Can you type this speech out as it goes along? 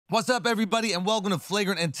What's up, everybody, and welcome to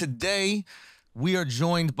Flagrant. And today, we are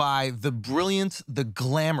joined by the brilliant, the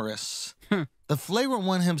glamorous, the Flagrant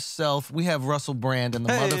one himself. We have Russell Brand in the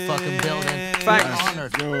motherfucking building.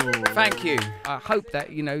 Thanks. Thank you. I hope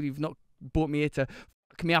that, you know, you've not brought me here to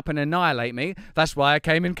fuck me up and annihilate me. That's why I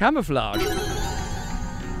came in camouflage.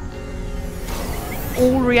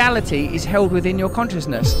 All reality is held within your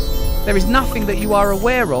consciousness. There is nothing that you are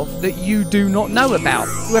aware of that you do not know about.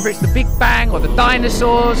 Whether it's the Big Bang or the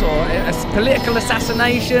dinosaurs or political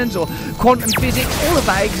assassinations or quantum physics, all of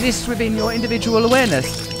that exists within your individual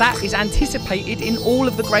awareness. That is anticipated in all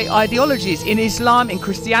of the great ideologies. In Islam, in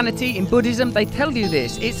Christianity, in Buddhism, they tell you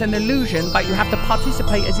this. It's an illusion, but you have to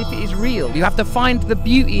participate as if it is real. You have to find the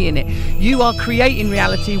beauty in it. You are creating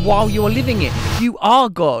reality while you're living it. You are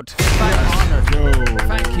God.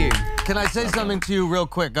 Thank you. Can I say something to you real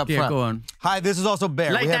quick up front? Yeah, go on. Hi, this is also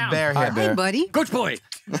Bear. Lay we have down. Bear here. Hi, Bear. buddy. Good boy.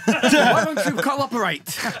 Why don't you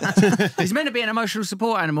cooperate? He's meant to be an emotional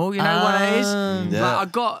support animal. You know what it is? Yeah.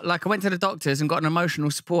 But I went to the doctors and got an emotional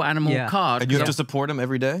support animal card. And you have to support him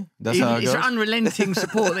every day? That's how it It's goes? unrelenting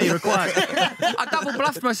support that he requires. I double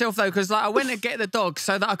bluffed myself though, because I went to get the dog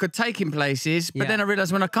so that I could take him places, but then I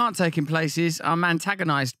realised when I can't take him places, I'm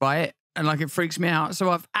antagonised by it. And it freaks me out. So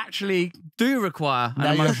I've actually do require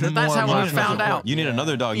an emotional. That's how I found out. You need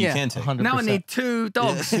another dog you can take. 100%. Now I need 2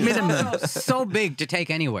 dogs minimum. So big to take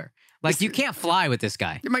anywhere. Like, you can't fly with this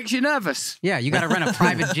guy. It makes you nervous. Yeah, you got to rent a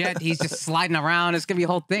private jet. He's just sliding around. It's going to be a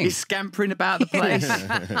whole thing. He's scampering about the place.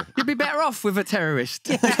 You'd be better off with a terrorist.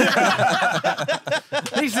 At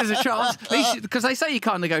least there's a chance. Because they say you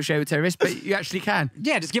can't negotiate with terrorists, but you actually can.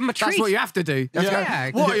 Yeah, just give him a treat. That's what you have to do. Yeah.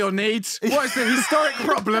 What are your needs? What is the historic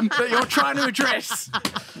problem that you're trying to address?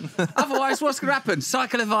 Otherwise, what's going to happen?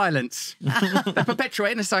 Cycle of violence. They're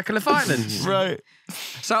perpetuating a cycle of violence. Right.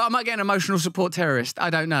 So I might get an emotional support terrorist. I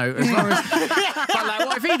don't know. As long as, but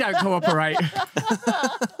what if he don't cooperate?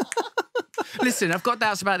 Listen, I've got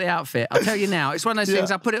doubts about the outfit. I'll tell you now. It's one of those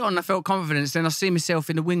things, I put it on and I felt confidence. Then I see myself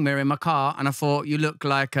in the wing mirror in my car and I thought, you look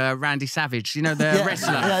like Randy Savage, you know, the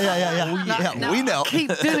wrestler. Yeah, we know. I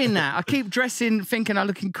keep doing that. I keep dressing, thinking I'm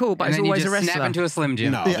looking cool, but And it's then you always just a wrestler. snap into a Slim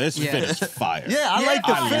Jim. No, this fit is fire. Yeah, I like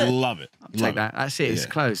the fit. I love it. Take that. That's it. It's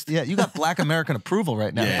closed. Yeah, you got Black American approval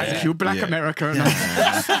right now. Yeah. Thank you, Black America.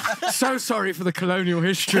 So sorry for the colonial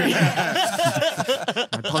history. I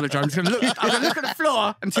apologise. I'm going to look at the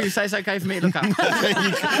floor until you say it's okay for me to look up.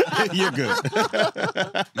 You're good.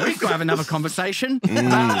 We've got to have another conversation.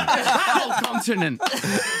 That whole continent.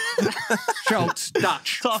 Schultz,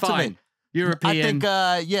 Dutch, Talk to fine. me. European.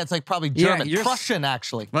 I think, it's like probably German. you're- Prussian,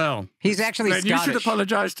 actually. Well, He's actually then you should Scottish.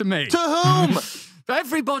 apologise to me. To whom?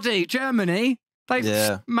 Everybody, Germany.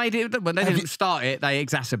 They've made it. Well, they didn't start it. They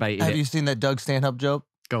exacerbated Have it. you seen that Doug stanhope joke?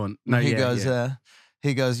 Go on. No, He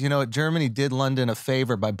goes, you know what? Germany did London a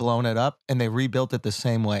favor by blowing it up, and they rebuilt it the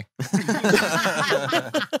same way.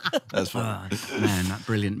 That's funny. Man, that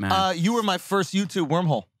brilliant man. You were my first YouTube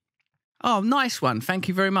wormhole. Oh, nice one. Thank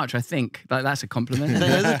you very much. I think that's a compliment.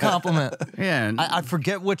 That is a compliment. Yeah. I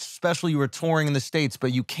forget which special you were touring in the States,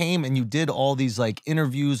 but you came and you did all these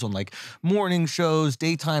interviews on morning shows,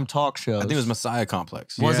 daytime talk shows. I think it was Messiah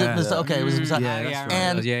Complex. Was it Messiah? Okay, it was Messiah. Yeah, that's right.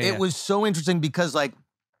 And it was so interesting because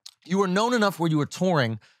you were known enough where you were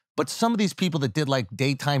touring, but some of these people that did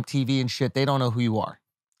daytime TV and shit, they don't know who you are,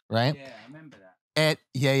 right? Yeah, I remember that.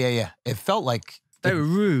 It felt like They were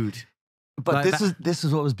rude. But this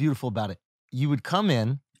is what was beautiful about it. You would come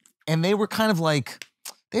in, and they were kind of they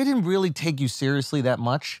didn't really take you seriously that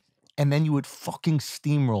much, and then you would fucking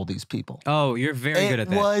steamroll these people. Oh, you're very good at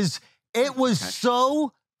that. It was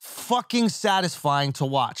so fucking satisfying to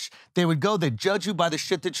watch. They would go, they'd judge you by the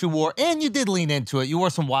shit that you wore, and you did lean into it. You wore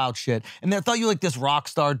some wild shit, and they thought you were this rock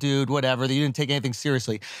star dude, whatever, that you didn't take anything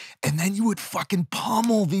seriously. And then you would fucking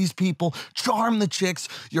pummel these people, charm the chicks.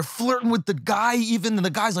 You're flirting with the guy even, and the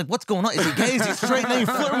guy's like, what's going on? Is he gay? Is he straight? And then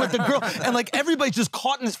you're flirting with the girl, and everybody's just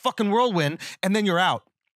caught in this fucking whirlwind, and then you're out.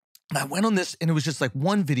 And I went on this, and it was just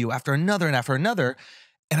one video after another and after another.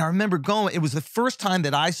 And I remember going, it was the first time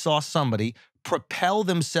that I saw somebody propel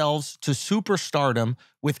themselves to superstardom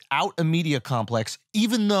without a media complex,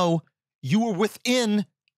 even though you were within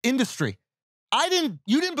industry.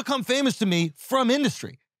 You didn't become famous to me from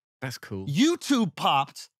industry. That's cool. YouTube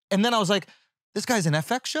popped, and then I was like, this guy's an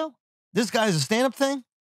FX show? This guy's a stand-up thing?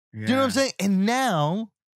 Yeah. Do you know what I'm saying? And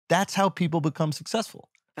now, that's how people become successful.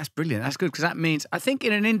 That's brilliant. That's good because that means, I think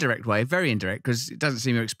in an indirect way, very indirect, because it doesn't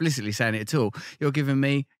seem you're explicitly saying it at all, you're giving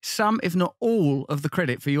me some, if not all, of the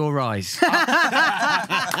credit for your rise. Well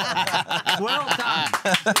done.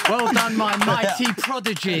 Well done, my mighty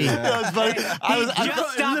prodigy. That was funny. I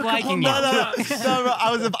Just stop liking you. No.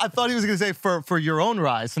 I thought he was going to say for your own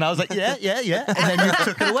rise, and I was like, yeah, and then you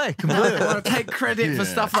took it away completely. I want to take credit for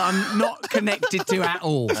stuff that I'm not connected to at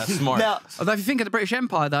all. That's smart. Now, Although if you think of the British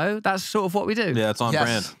Empire, though, that's sort of what we do. Yeah, it's on Yes.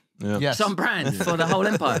 brand. Yeah. yes, It's on brand for the whole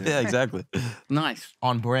empire. Yeah, exactly. Nice.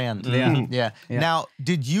 on brand. Yeah. Yeah. Yeah. Now,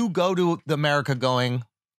 did you go to America going,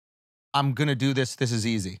 I'm going to do this, this is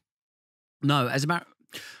easy? No, as a matter.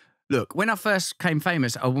 Look, when I first came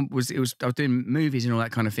famous, I was doing movies and all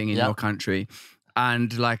that kind of thing in your country.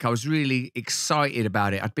 And like I was really excited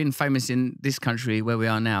about it. I'd been famous in this country where we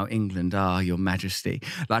are now, England. Ah, Your Majesty.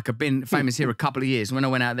 Like I've been famous here a couple of years. When I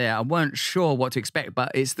went out there, I weren't sure what to expect,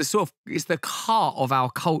 but it's the heart of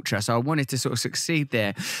our culture. So I wanted to sort of succeed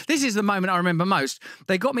there. This is the moment I remember most.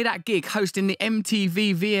 They got me that gig hosting the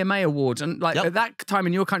MTV VMA Awards, and like at that time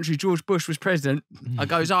in your country, George Bush was president. I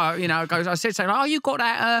said something. Oh, you got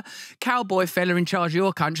that cowboy fella in charge of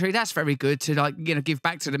your country. That's very good to give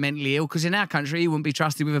back to the mentally ill, because in our country, he wouldn't be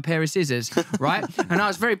trusted with a pair of scissors, right? And I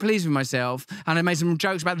was very pleased with myself, and I made some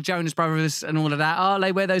jokes about the Jonas Brothers and all of that. Oh,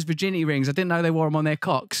 they wear those virginity rings. I didn't know they wore them on their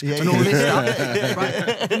cocks and all this stuff.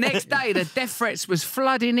 Right? The next day, the death threats was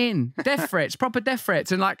flooding in. Death threats, proper death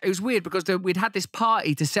threats. And like it was weird because we'd had this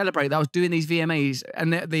party to celebrate that I was doing these VMAs,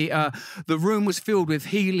 and the room was filled with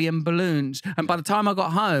helium balloons. And by the time I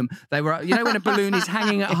got home, they were, when a balloon is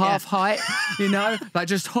hanging at half height, like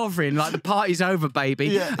just hovering, like the party's over,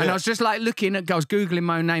 baby. And I was just like looking at, I was Googling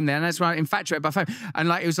my own name there, and that's why I infatuated by fame. And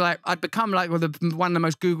like it was like I'd become like one of the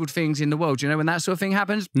most Googled things in the world. When that sort of thing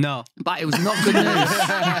happens? No. But it was not good news. It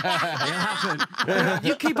happened.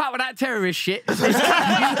 You keep up with that terrorist shit.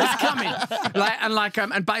 It's coming.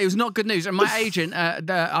 But it was not good news. And my agent,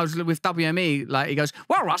 I was with WME, like he goes,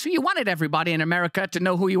 well, Russell, you wanted everybody in America to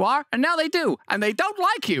know who you are, and now they do, and they don't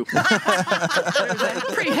like you. It was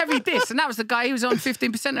a pretty heavy diss, and that was the guy. He was on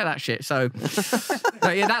 15% of that shit. So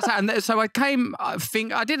yeah, that's how. And so I came.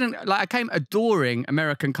 I came adoring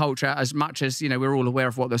American culture as much as we're all aware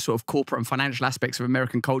of what the sort of corporate and financial aspects of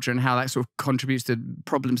American culture and how that sort of contributes to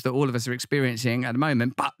problems that all of us are experiencing at the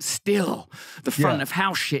moment. But still, the front of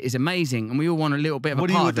house shit is amazing, and we all want a little bit of a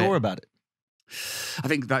part of it. What do you adore about it? I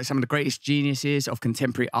think like some of the greatest geniuses of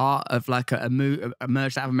contemporary art of like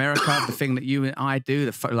emerged out of America. The thing that you and I do,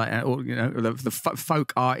 the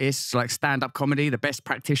folk artists, like stand-up comedy, the best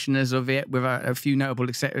practitioners of it, with a few notable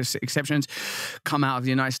exceptions, come out of the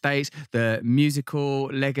United States. The musical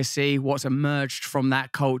legacy, what's emerged from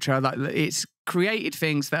that culture, like it's created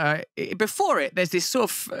things that are, before it, there's this sort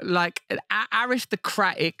of like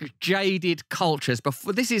aristocratic, jaded cultures.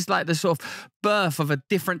 Before this is like the sort of birth of a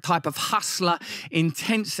different type of hustler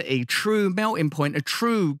intensity, true melting point, a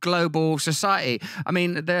true global society. I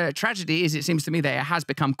mean, the tragedy is, it seems to me that it has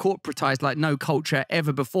become corporatized like no culture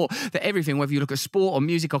ever before. That everything, whether you look at sport or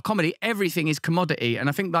music or comedy, everything is commodity. And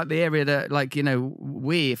I think like the area that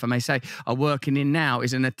we, if I may say, are working in now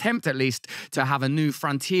is an attempt at least to have a new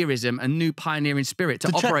frontierism, a new pioneering spirit to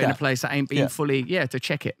operate in a place that ain't been fully, to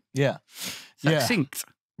check it. Yeah. Succinct.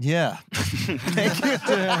 Yeah. Thank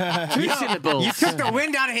you. 2 syllables. You took the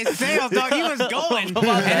wind out of his sails, dog. He was going. And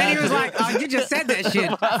then he was like, oh, you just said that shit.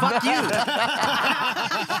 Fuck you.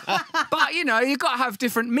 But, you've got to have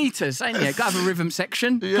different meters, ain't you? You've got to have a rhythm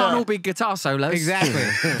section. Yeah. Can't all be guitar solos. Exactly.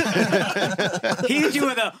 He hit you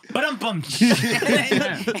with a ba-dum-bum.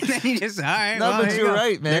 And then you just, all right. No, well, but you're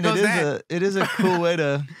right, man. There goes that. It is a cool way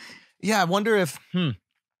to. Yeah, I wonder if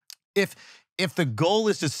the goal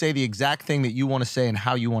is to say the exact thing that you want to say and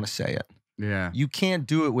how you want to say it. Yeah. You can't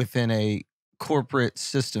do it within a corporate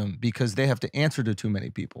system because they have to answer to too many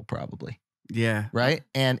people, probably. Yeah. Right?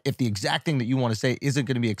 And if the exact thing that you want to say isn't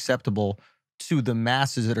going to be acceptable to the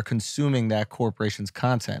masses that are consuming that corporation's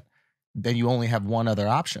content, then you only have one other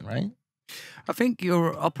option, right? I think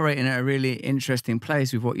you're operating at a really interesting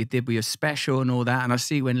place with what you did with your special and all that. And I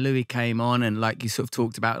see when Louis came on and like you sort of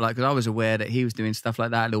talked about, like, because I was aware that he was doing stuff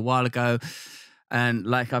like that a little while ago. And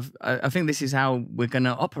like, I think this is how we're going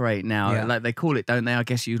to operate now. Yeah. Like they call it, don't they? I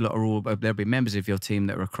guess you lot are all, there'll be members of your team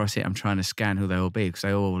that are across it. I'm trying to scan who they will be because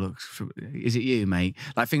they all look, is it you, mate?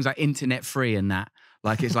 Like things like internet free and that.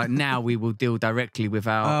 Like it's like now we will deal directly with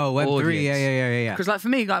our Web3, yeah. Because like for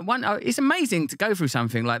me, like it's amazing to go through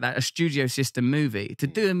something like that, a studio system movie, to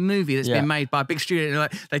do a movie that's been made by a big studio. And,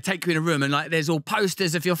 like they take you in a room and like there's all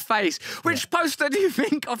posters of your face. Which poster do you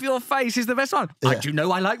think of your face is the best one? I do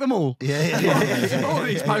know I like them all. All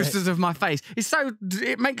these posters of my face.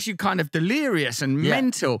 It makes you kind of delirious and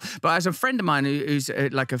mental. But as a friend of mine who's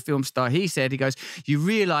like a film star, he said, he goes, you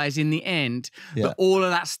realise in the end that all of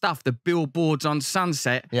that stuff, the billboards on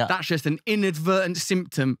Sunset, that's just an inadvertent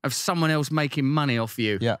symptom of someone else making money off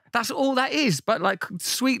you. That's all that is. But like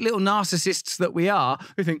sweet little narcissists that we are,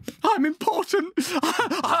 we think, I'm important.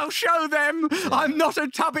 I'll show them. I'm not a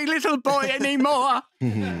tubby little boy anymore.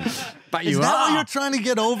 But you Is are. that what you're trying to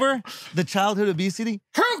get over? The childhood obesity?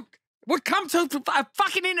 Who would come to a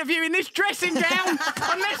fucking interview in this dressing gown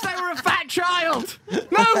unless they were a fat child?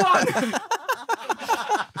 No one!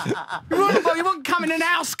 You wouldn't come in an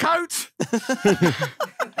house coat.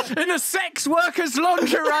 In a sex worker's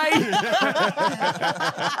lingerie.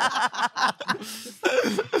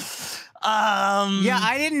 Yeah,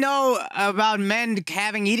 I didn't know about men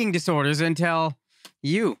having eating disorders until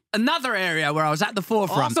you. Another area where I was at the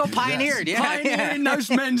forefront. Also pioneered, Pioneering those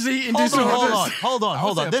men's eating disorders. Hold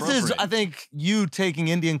on. This is, I think, you taking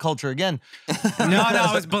Indian culture again. No,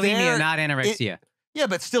 it was bulimia, not anorexia. Yeah,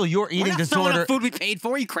 but still, your eating We're not disorder. throwing food we paid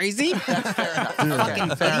for. You crazy? That's fair enough.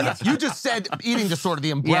 Okay, fair enough. You just said eating disorder,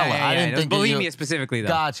 the umbrella. I didn't think bulimia specifically, though.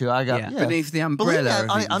 Got you. I got Beneath the umbrella. Bulimia,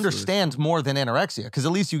 I understand more than anorexia because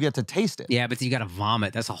at least you get to taste it. Yeah, but you got to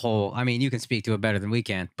vomit. That's a whole. I mean, you can speak to it better than we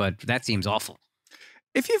can, but that seems awful.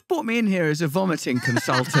 If you've brought me in here as a vomiting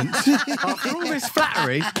consultant, after all this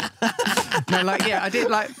flattery, no, like, I did,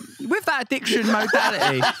 like, with that addiction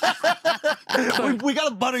modality. We got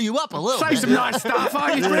to butter you up a little Say bit. some nice stuff.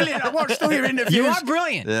 Oh, you're brilliant. I watched all your interviews. You are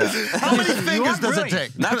brilliant. How many fingers does it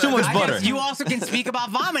take? Not too much I butter. guess you also can speak about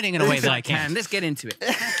vomiting in a way that I can. Let's get into it.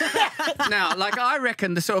 Now, like, I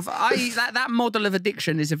reckon the sort of that model of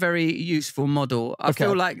addiction is a very useful model. I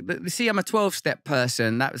feel like, see, I'm a 12-step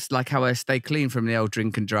person. That's like how I stay clean from the old drink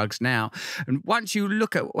and drugs now. And once you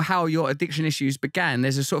look at how your addiction issues began,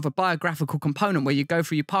 there's a sort of a biographical component where you go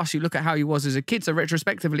through your past, you look at how you was as a kid. So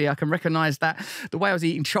retrospectively, I can recognize that the way I was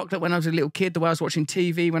eating chocolate when I was a little kid, the way I was watching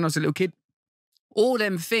TV when I was a little kid, all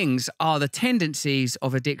them things are the tendencies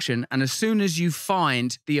of addiction. And as soon as you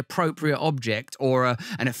find the appropriate object or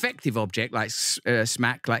an effective object like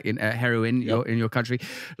smack, like in heroin in your country,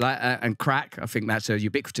 like and crack, I think that's a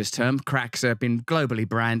ubiquitous term. Crack's been globally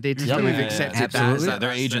branded. So we've accepted that.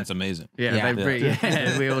 Their agent's amazing. Yeah,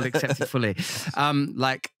 we all accept it fully.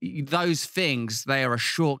 Like those things, they are a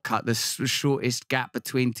shortcut, the shortest gap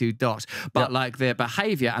between two dots. But like their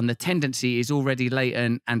behavior and the tendency is already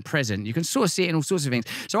latent and present. You can sort of see it in all sorts of things.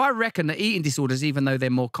 So I reckon that eating disorders, even though they're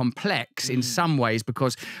more complex in some ways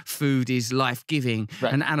because food is life-giving,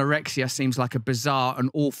 and anorexia seems like a bizarre and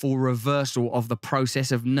awful reversal of the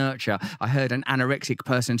process of nurture. I heard an anorexic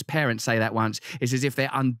person's parents say that once. It's as if they're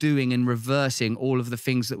undoing and reversing all of the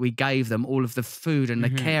things that we gave them, all of the food and the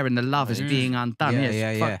care and the love is being undone.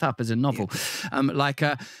 It's fucked up as a novel.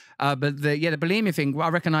 But the bulimia thing, I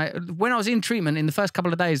reckon when I was in treatment, in the first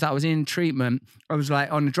couple of days that I was in treatment, I was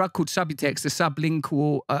like on a drug called Subutex, the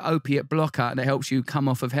sublingual opiate blocker that helps you come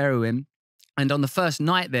off of heroin. And on the first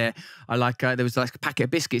night there, there was like a packet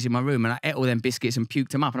of biscuits in my room and I ate all them biscuits and puked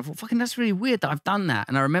them up. And I thought, fucking, that's really weird that I've done that.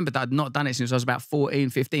 And I remembered that I'd not done it since I was about 14,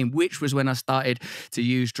 15, which was when I started to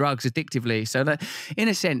use drugs addictively. So that, in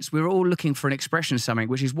a sense, we were all looking for an expression of something,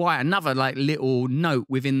 which is why another like little note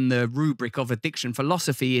within the rubric of addiction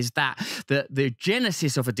philosophy is that the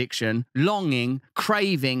genesis of addiction, longing,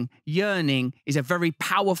 craving, yearning, is a very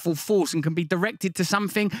powerful force and can be directed to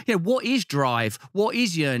something. You know, what is drive? What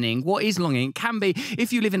is yearning? What is longing? It can be,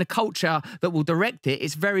 if you live in a culture that will direct it,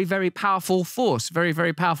 it's very, very powerful force, very,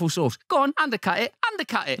 very powerful source. Go on, undercut it.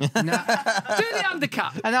 No. Do the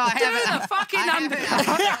undercut. No, I haven't. Do the fucking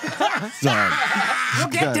undercut. Sorry. We'll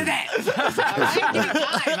get to that.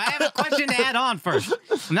 I have a question to add on first.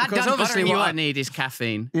 I'm not Because done obviously buttering you what I up. need is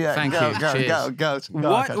caffeine. Yeah, Thank you. Cheers.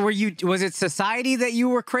 What were you? Was it society that you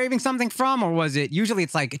were craving something from, or was it usually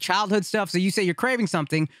it's like childhood stuff? So you say you're craving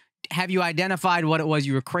something. Have you identified what it was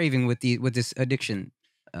you were craving with this addiction?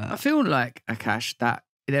 I feel like, Akash, that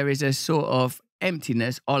there is a sort of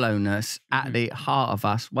emptiness, hollowness at the heart of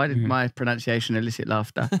us. Why did my pronunciation elicit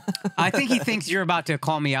laughter? I think he thinks you're about to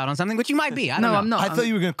call me out on something, which you might be. I don't know. I'm not. I thought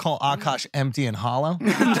you were going to call Akash empty and hollow.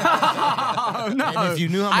 No. And if you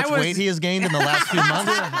knew how much weight he has gained in the last few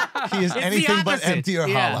months, he is It's anything the but opposite. empty or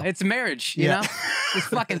Yeah, hollow. it's marriage, you Yeah. know? It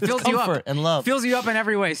fucking It's fills you up. comfort and love. Fills you up in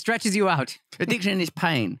every way, stretches you out. Addiction is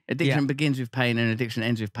pain. Addiction begins with pain and addiction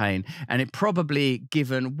ends with pain. And it probably,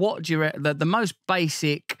 given what do you the most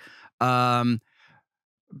basic,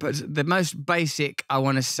 but the most basic, I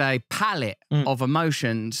want to say, palette of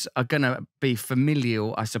emotions are going to be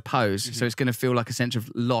familial, I suppose. So it's going to feel like a sense of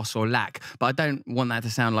loss or lack. But I don't want that to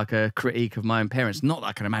sound like a critique of my own parents. Not that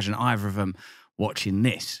I can imagine either of them watching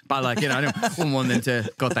this, but like, you know, I don't want them to,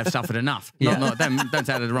 God, they've suffered enough. Don't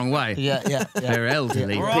say it the wrong way. Yeah. They're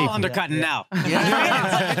elderly We're people. all undercutting now.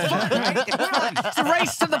 It's fun. It's a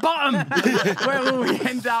race to the bottom. Where will we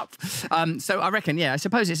end up? So I reckon, I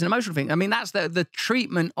suppose it's an emotional thing. I mean, that's the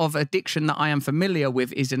treatment of addiction that I am familiar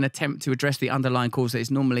with is an attempt to address the underlying cause that is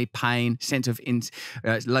normally pain, sense of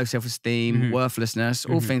low self-esteem, worthlessness,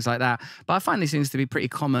 all things like that. But I find these things to be pretty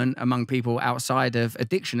common among people outside of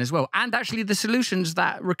addiction as well. And actually the solutions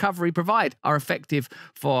that recovery provide are effective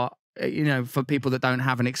for people that don't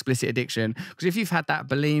have an explicit addiction. Because if you've had that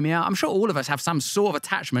bulimia, I'm sure all of us have some sort of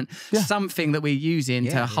attachment, something that we're using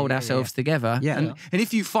to hold ourselves together. Yeah. And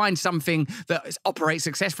if you find something that operates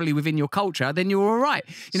successfully within your culture, then you're all right.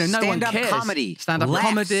 You know, no one Stand-up cares. comedy. Stand-up Laughs.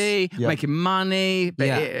 comedy, making money,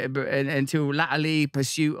 Yeah. until latterly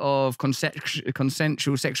pursuit of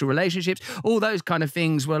consensual sexual relationships. All those kind of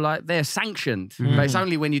things were like, they're sanctioned. But it's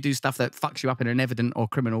only when you do stuff that fucks you up in an evident or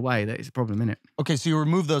criminal way that it's a problem, isn't it? Okay, so you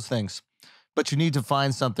remove those things, but you need to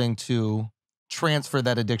find something to transfer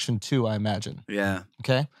that addiction to, I imagine. Yeah.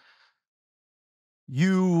 Okay?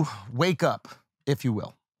 You wake up, if you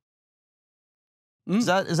will. Is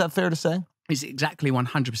that fair to say? It's exactly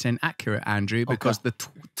 100% accurate, Andrew, because the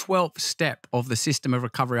 12th step of the system of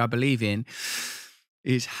recovery I believe in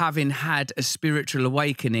is having had a spiritual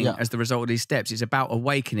awakening as the result of these steps. It's about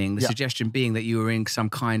awakening, the suggestion being that you are in some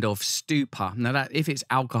kind of stupor. Now, that if it's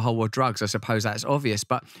alcohol or drugs, I suppose that's obvious,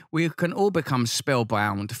 but we can all become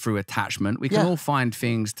spellbound through attachment. We can all find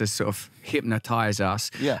things to sort of hypnotize us.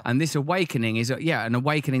 Yeah. And this awakening is, an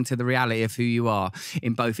awakening to the reality of who you are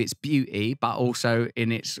in both its beauty, but also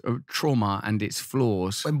in its trauma and its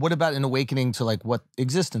flaws. And what about an awakening to like what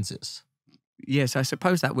existence is? Yes, I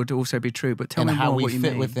suppose that would also be true, but tell me how more we what you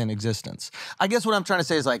fit mean. within existence. I guess what I'm trying to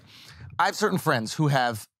say is like, I have certain friends who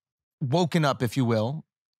have woken up, if you will,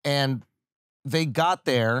 and they got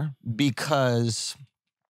there because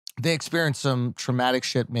they experienced some traumatic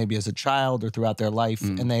shit maybe as a child or throughout their life,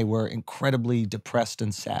 and they were incredibly depressed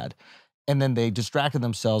and sad. And then they distracted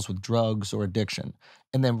themselves with drugs or addiction,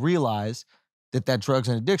 and then realized that drugs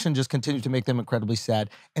and addiction just continued to make them incredibly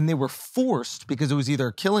sad. And they were forced, because it was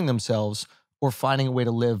either killing themselves or finding a way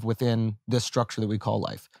to live within this structure that we call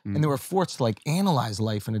life. And they were forced to like analyze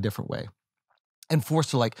life in a different way and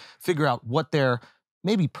forced to like figure out what their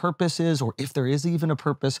maybe purpose is, or if there is even a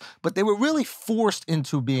purpose, but they were really forced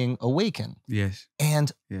into being awakened. Yes.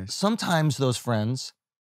 And Yes. sometimes those friends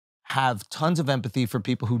have tons of empathy for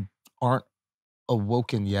people who aren't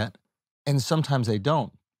awoken yet, and sometimes they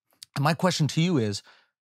don't. And my question to you is,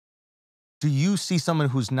 do you see someone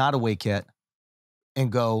who's not awake yet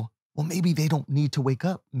and go, well, maybe they don't need to wake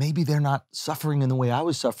up. Maybe they're not suffering in the way I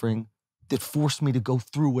was suffering that forced me to go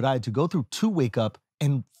through what I had to go through to wake up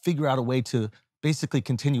and figure out a way to basically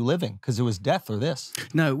continue living because it was death or this.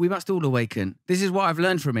 No, we must all awaken. This is what I've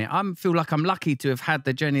learned from it. I feel like I'm lucky to have had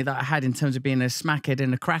the journey that I had in terms of being a smackhead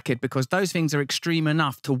and a crackhead, because those things are extreme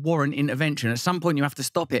enough to warrant intervention. At some point, you have to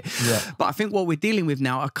stop it. Yeah. But I think what we're dealing with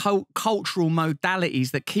now are cultural modalities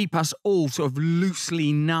that keep us all sort of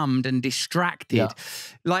loosely numbed and distracted. Yeah.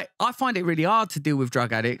 Like, I find it really hard to deal with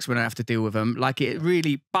drug addicts when I have to deal with them. Like, it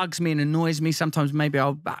really bugs me and annoys me. Sometimes maybe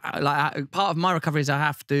part of my recovery is I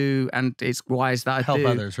have to, and it's wise that I Help do.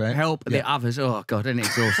 others, right? Help the others. Oh, God, isn't it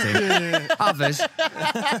exhausting? Others.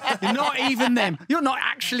 Not even them. You're not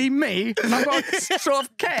actually me. I've got to sort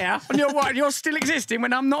of care. And you're still existing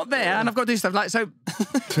when I'm not there, and I've got to do stuff. Like, so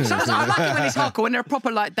sometimes I like it when it's hardcore, when they're proper,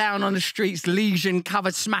 like, down on the streets,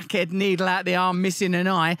 lesion-covered, smackhead, needle out the arm, missing an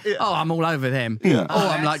eye. Oh, I'm all over them. Oh,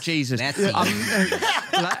 I'm like Jesus.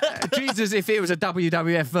 Like, Jesus, if it was a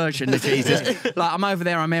WWF version of Jesus. Like, I'm over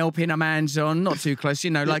there, I'm helping, I'm hands-on, not too close,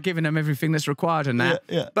 like giving them everything that's required required in that.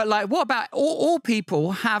 Yeah, yeah. But like, what about all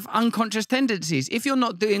people have unconscious tendencies? If you're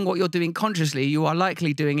not doing what you're doing consciously, you are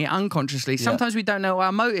likely doing it unconsciously. Sometimes we don't know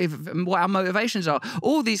what our motivations are.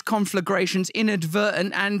 All these conflagrations,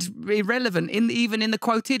 inadvertent and irrelevant, even in the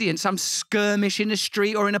quotidian, some skirmish in the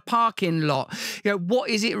street or in a parking lot. You know, what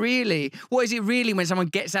is it really? What is it really when someone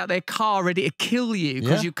gets out their car ready to kill you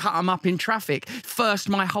because you cut them up in traffic? First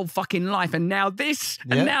my whole fucking life, and now this,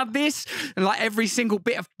 and now this, and like every single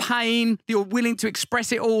bit of pain, you're willing to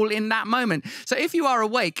express it all in that moment. So if you are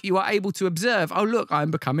awake, you are able to observe, oh look,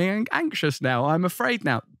 I'm becoming anxious now, I'm afraid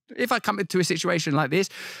now. If I come into a situation like this,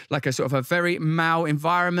 like a sort of a very male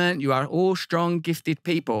environment, you are all strong, gifted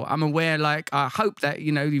people. I'm aware, like, I hope that,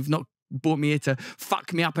 you know, you've not brought me here to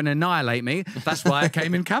fuck me up and annihilate me. That's why I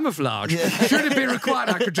came in camouflage. Should have been required.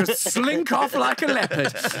 I could just slink off like a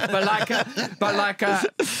leopard.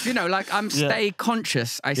 You know, like I'm stay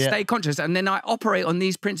conscious. I stay conscious, and then I operate on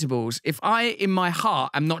these principles. If I, in my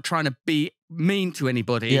heart, am not trying to be mean to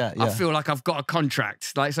anybody, I feel like I've got a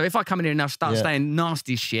contract. Like, so if I come in here and I start saying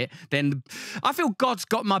nasty shit, then I feel God's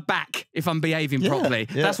got my back if I'm behaving properly.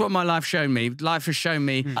 That's what my life shown me. Life has shown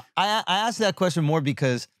me. I asked that question more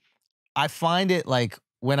because I find it like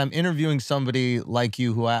when I'm interviewing somebody like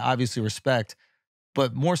you, who I obviously respect,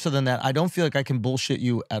 but more so than that, I don't feel like I can bullshit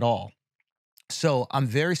you at all. So I'm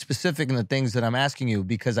very specific in the things that I'm asking you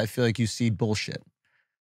because I feel like you see bullshit.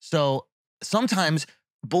 So sometimes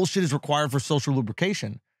bullshit is required for social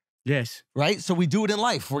lubrication. Yes. Right? So we do it in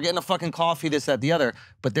life. We're getting a fucking coffee, this, that, the other.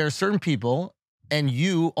 But there are certain people, and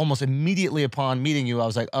you, almost immediately upon meeting you, I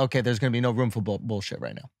was like, okay, there's going to be no room for bullshit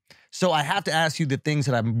right now. So I have to ask you the things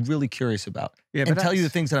that I'm really curious about and tell you the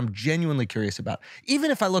things that I'm genuinely curious about. Even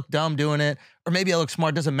if I look dumb doing it, or maybe I look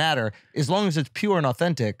smart, doesn't matter. As long as it's pure and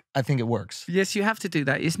authentic, I think it works. Yes, you have to do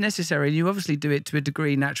that. It's necessary. You obviously do it to a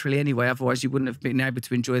degree naturally anyway. Otherwise, you wouldn't have been able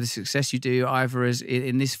to enjoy the success you do either as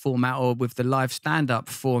in this format or with the live stand-up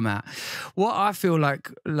format. What I feel like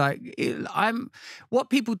what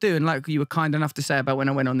people do, and like you were kind enough to say about when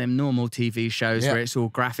I went on them normal TV shows where it's all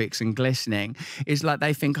graphics and glistening, is like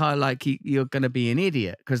they think, oh, like you're going to be an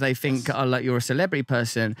idiot because they think, oh, like you're a celebrity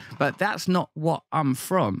person. But that's not what I'm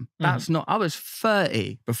from. That's not. I was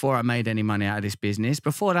 30 before I made any money out of this business.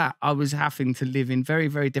 Before that, I was having to live in very,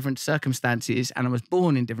 very different circumstances, and I was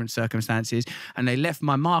born in different circumstances, and they left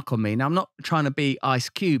my mark on me. Now, I'm not trying to be Ice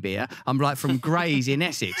Cube here. I'm like from Grays in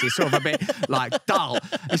Essex. It's sort of a bit like dull.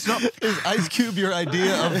 It's not. Is Ice Cube your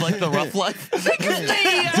idea of like the rough life? Think of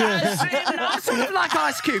me as sort of like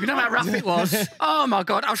Ice Cube. You know how rough it was? Oh my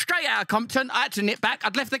God. I was straight out of Compton. I had to nip back.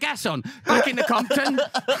 I'd left the gas on. Back into Compton.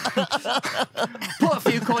 Put a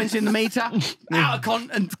few coins in the meter. Out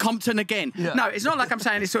of Compton again. No, it's not like I'm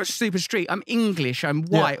saying it's sort of super street. I'm English, I'm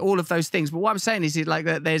white, all of those things. But what I'm saying is like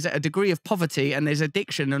that there's a degree of poverty and there's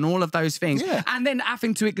addiction and all of those things. And then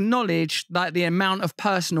having to acknowledge like the amount of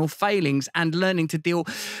personal failings and learning to deal.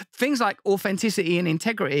 Things like authenticity and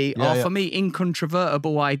integrity are for me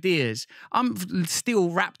incontrovertible ideas. I'm still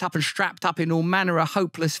wrapped up and strapped up in all manner of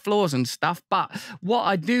hopeless flaws and stuff. But what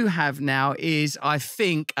I do have now is, I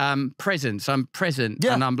think, presence. I'm present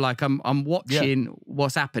and I'm like, I'm watching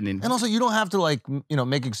what's happening. And also, you don't have to like, you know,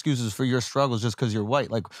 make excuses for your struggles just because you're white.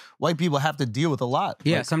 Like, white people have to deal with a lot.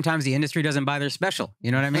 Yeah, like, sometimes the industry doesn't buy their special.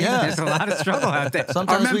 You know what I mean? There's a lot of struggle out there.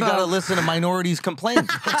 Sometimes we gotta listen to minorities complain.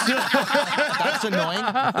 That's annoying.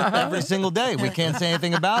 Every single day. We can't say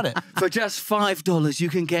anything about it. For just $5, you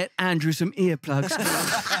can get Andrew some earplugs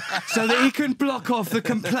so that he can block off the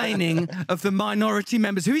complaining of the minority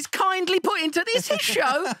members who he's kindly put into this his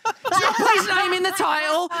show. He's not put his name in the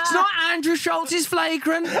title. It's not Andrew Schultz's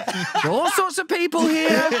Flagrant. There are all sorts of people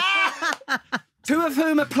here. Two of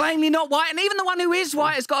whom are plainly not white, and even the one who is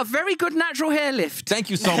white has got a very good natural hair lift. Thank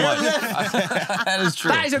you so much. That is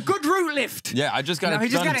true. That is a good root lift. Yeah, I just got it he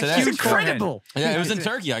just done got today. It's incredible. Yeah, it was in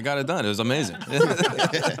Turkey. I got it done. It was amazing.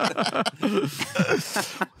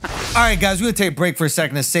 All right, guys, we're gonna take a break for a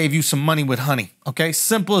second to save you some money with Honey. Okay,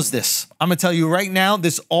 simple as this. I'm gonna tell you right now. You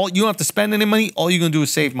don't have to spend any money. All you're gonna do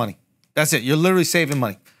is save money. That's it. You're literally saving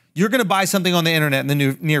money. You're gonna buy something on the internet in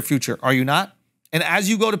the near future. Are you not? And as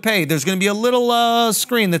you go to pay, there's going to be a little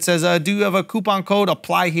screen that says, do you have a coupon code?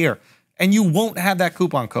 Apply here. And you won't have that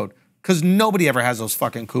coupon code because nobody ever has those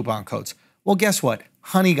fucking coupon codes. Well, guess what?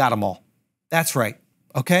 Honey got them all. That's right.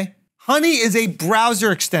 Okay? Honey is a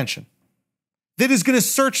browser extension that is going to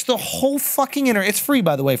search the whole fucking internet. It's free,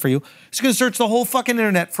 by the way, for you. It's going to search the whole fucking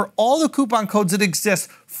internet for all the coupon codes that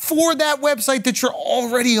exist for that website that you're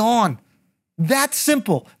already on. That's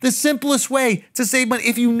simple. The simplest way to save money.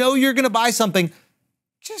 If you know you're going to buy something,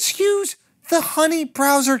 just use the Honey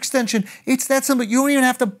browser extension. It's that simple. You don't even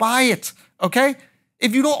have to buy it, okay?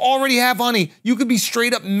 If you don't already have honey, you could be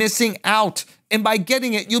straight up missing out. And by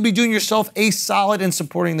getting it, you'll be doing yourself a solid in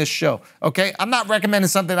supporting this show, okay? I'm not recommending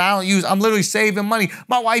something I don't use. I'm literally saving money.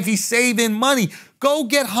 My wifey's saving money. Go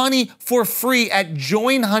get honey for free at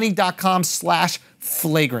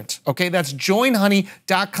joinhoney.com/flagrant, okay? That's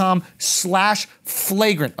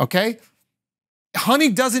joinhoney.com/flagrant, okay? Honey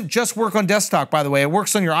doesn't just work on desktop, by the way. It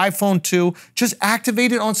works on your iPhone too. Just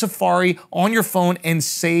activate it on Safari on your phone and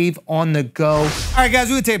save on the go. All right, guys,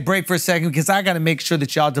 we're gonna take a break for a second because I gotta make sure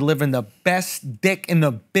that y'all delivering the best dick in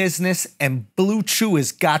the business. And Blue Chew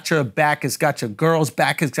has got your back. It's got your girl's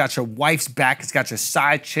back. It's got your wife's back. It's got your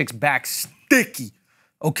side chick's back. Sticky,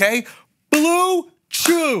 okay? Blue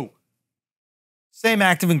Chew. Same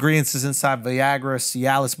active ingredients as inside Viagra,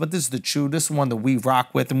 Cialis, but this is the Chew. This is one that we rock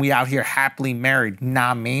with, and we out here happily married.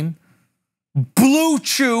 Nah, I mean.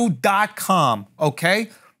 BlueChew.com,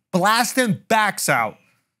 okay? Blasting backs out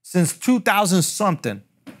since 2000-something.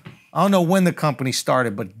 I don't know when the company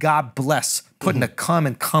started, but God bless putting a cum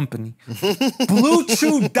in company.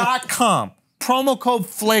 BlueChew.com. Promo code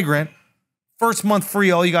FLAGRANT. First month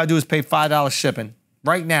free. All you gotta do is pay $5 shipping.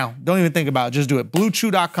 Right now. Don't even think about it. Just do it.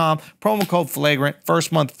 BlueChew.com, promo code FLAGRANT.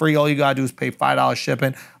 First month free. All you gotta do is pay $5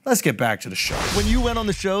 shipping. Let's get back to the show. When you went on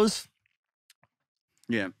the shows,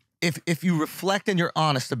 Yeah. if you reflect and you're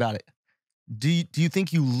honest about it, do you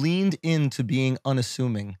think you leaned into being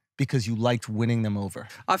unassuming because you liked winning them over?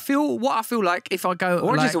 I feel like if I go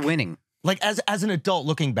Or like, just winning. Like as an adult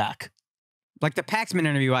looking back. Like the Paxman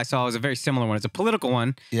interview I saw was a very similar one. It's a political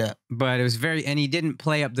one. Yeah. But it was and he didn't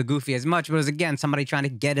play up the goofy as much, but it was, again, somebody trying to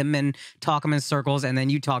get him and talk him in circles, and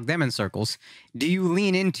then you talk them in circles. Do you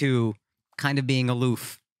lean into kind of being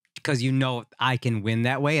aloof because you know I can win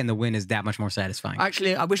that way, and the win is that much more satisfying?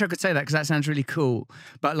 Actually, I wish I could say that because that sounds really cool.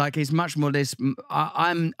 But like, it's much more this.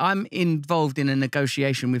 I'm involved in a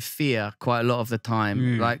negotiation with fear quite a lot of the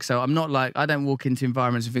time. Like, so I'm not like, I don't walk into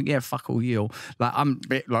environments and think, yeah, fuck all you. Like, I'm a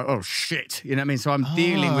bit like, oh shit, you know what I mean? So I'm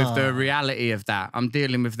dealing with the reality of that. I'm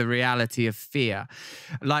dealing with the reality of fear,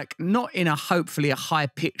 like not in a hopefully a high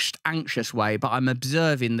pitched anxious way, but I'm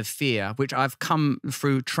observing the fear, which I've come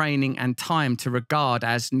through training and time to regard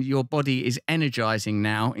as your body is energizing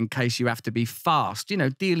now in case you have to be fast, you know,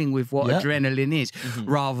 dealing with what adrenaline is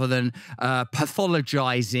rather than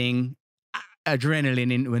pathologizing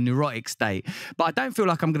adrenaline into a neurotic state. But I don't feel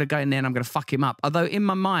like I'm going to go in there and I'm going to fuck him up. Although in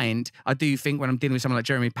my mind, I do think when I'm dealing with someone like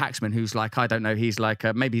Jeremy Paxman, who's like, I don't know, he's like,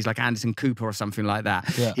 maybe he's like Anderson Cooper or something like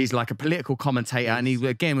that. Yeah. He's like a political commentator, and he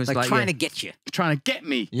again was like trying to get you. Trying to get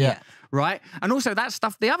me. Yeah. Right. And also that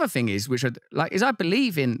stuff, the other thing is, which is I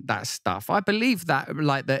believe in that stuff. I believe that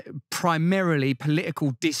like that primarily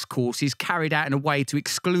political discourse is carried out in a way to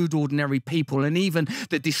exclude ordinary people, and even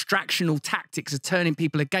the distractional tactics of turning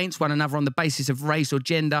people against one another on the basis of race or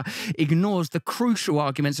gender ignores the crucial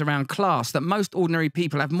arguments around class, that most ordinary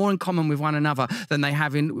people have more in common with one another than they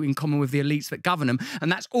have in common with the elites that govern them.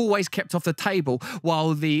 And that's always kept off the table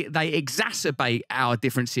while they exacerbate our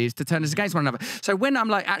differences to turn us against one another. So when I'm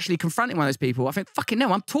like actually confronting one of those people, I think, fucking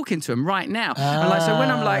no, I'm talking to them right now. And like, so when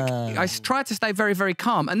I'm like, I try to stay very, very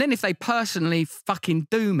calm. And then if they personally fucking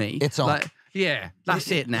do me, it's on. Like, yeah, that's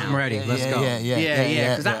it now. I'm ready. Let's go. Yeah,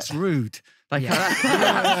 because that's rude. Like,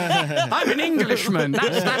 I'm an Englishman.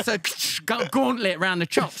 That's a gauntlet around the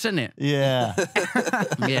chops, isn't it? Yeah.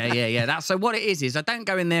 Yeah. That's so what it is I don't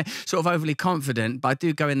go in there sort of overly confident, but I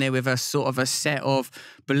do go in there with a sort of a set of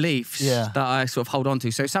beliefs that I sort of hold on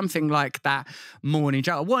to. So something like that morning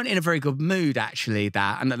joke. I wasn't in a very good mood actually.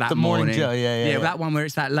 That morning joke. Yeah. That one where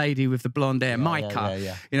it's that lady with the blonde hair, Micah.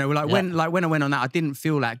 Yeah. You know, like when I went on that, I didn't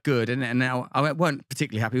feel that good, and now I weren't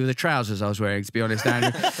particularly happy with the trousers I was wearing, to be honest,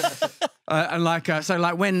 Andrew. And like, so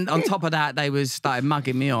like when on top of that, they started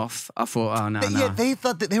mugging me off. I thought, oh no. Yeah, they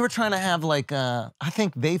thought that they were trying to have like, I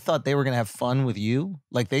think they thought they were going to have fun with you.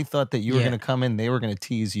 Like they thought that you were going to come in, they were going to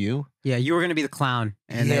tease you. Yeah, you were going to be the clown,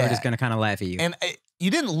 and they were just going to kind of laugh at you. And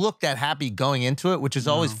you didn't look that happy going into it, which is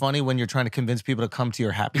always funny when you're trying to convince people to come to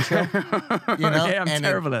your happy show. You know? Yeah, I'm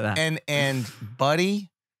terrible at that. And buddy,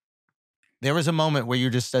 there was a moment where you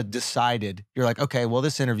just decided, you're like, okay, well,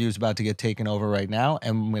 this interview is about to get taken over right now,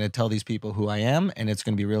 and I'm going to tell these people who I am, and it's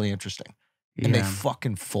going to be really interesting. And they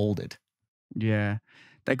fucking folded. Yeah.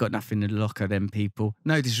 They got nothing in the locker, them people.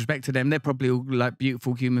 No disrespect to them. They're probably all like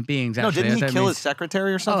beautiful human beings, actually. No, didn't he kill his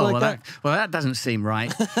secretary or something like that? Well, that doesn't seem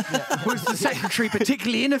right. Was the secretary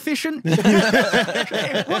particularly inefficient?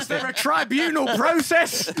 Was there a tribunal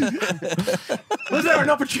process? Was there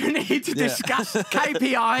an opportunity to discuss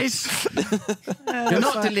KPIs? You're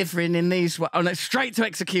not delivering in these... Oh, no, straight to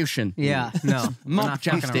execution. Yeah, no. Not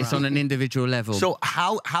justice on an individual level. So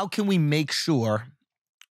how can we make sure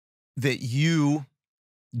that you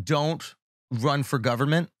don't run for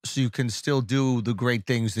government so you can still do the great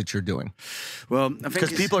things that you're doing. Well, I think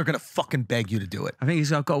because people are going to fucking beg you to do it. I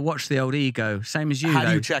think I've got to watch the old ego, same as you. How though.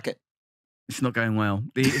 do you check it? It's not going well.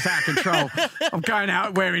 It's out of control. I'm going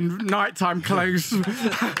out wearing nighttime clothes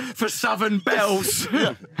for Southern Bells.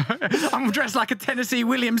 I'm dressed like a Tennessee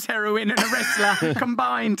Williams heroine and a wrestler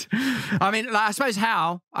combined. I mean, like, I suppose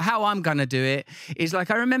how I'm going to do it is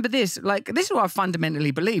like, I remember this. Like, this is what I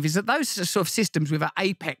fundamentally believe, is that those sort of systems with an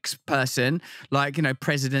apex person, like, you know,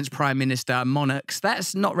 presidents, prime minister, monarchs,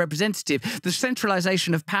 that's not representative. The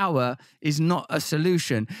centralization of power is not a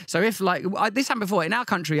solution. So if, like, this happened before in our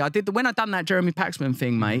country, when I done that Jeremy Paxman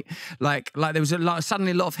thing, mate, like there was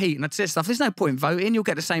suddenly a lot of heat, and I'd say stuff. There's no point voting. You'll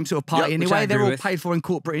get the same sort of party anyway. They're all paid for in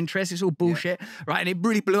corporate interests. It's all bullshit, right? And it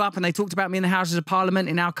really blew up, and they talked about me in the Houses of Parliament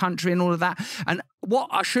in our country and all of that. And what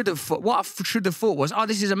I should have thought was, oh,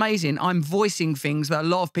 this is amazing. I'm voicing things that a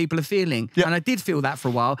lot of people are feeling, and I did feel that for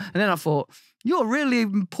a while, and then I thought, you're really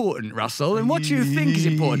important, Russell, and what do you think is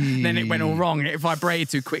important? And then it went all wrong. It vibrated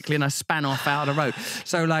too quickly, and I span off out of the road.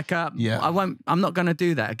 So, like, I'm not going to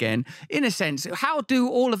do that again. In a sense, how do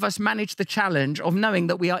all of us manage the challenge of knowing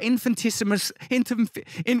that we are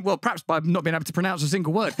well, perhaps by not being able to pronounce a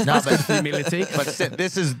single word. No, that's good humility. But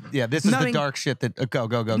this is the dark shit that go.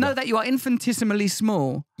 Know that you are infinitesimally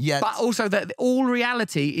small, but also that all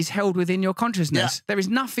reality is held within your consciousness. Yeah. There is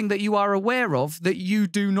nothing that you are aware of that you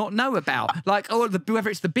do not know about. Like, whether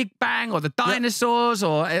it's the Big Bang or the dinosaurs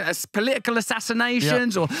or political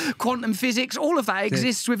assassinations or quantum physics, all of that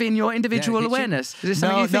exists within your individual awareness. Is this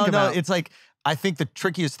something you think about? No, it's like, I think the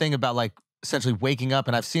trickiest thing about, like, essentially waking up,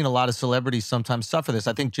 and I've seen a lot of celebrities sometimes suffer this.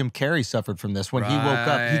 I think Jim Carrey suffered from this. When he woke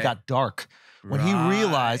up, he got dark. When he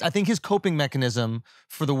realized, I think his coping mechanism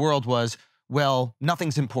for the world was, well,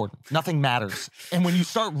 nothing's important. Nothing matters. And when you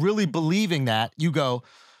start really believing that, you go,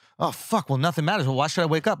 oh, fuck, well, nothing matters. Well, why should I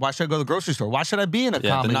wake up? Why should I go to the grocery store? Why should I be in a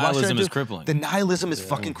comedy? The nihilism is crippling. The nihilism is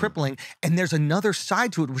fucking crippling. And there's another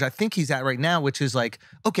side to it, which I think he's at right now, which is like,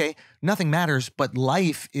 okay, nothing matters, but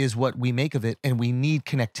life is what we make of it. And we need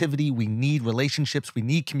connectivity. We need relationships. We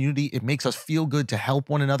need community. It makes us feel good to help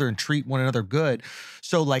one another and treat one another good.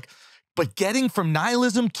 So, like, but getting from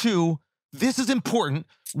nihilism to this is important,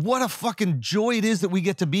 what a fucking joy it is that we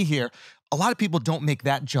get to be here. A lot of people don't make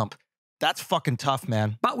that jump. That's fucking tough,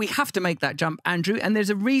 man. But we have to make that jump, Andrew, and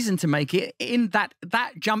there's a reason to make it, in that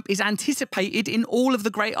jump is anticipated in all of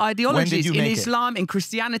the great ideologies. In Islam, in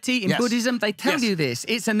Christianity, in Buddhism, they tell you this.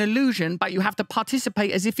 It's an illusion, but you have to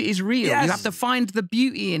participate as if it is real. You have to find the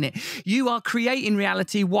beauty in it. You are creating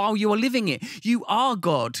reality while you are living it. You are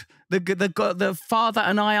God. The Father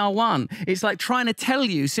and I are one. It's like trying to tell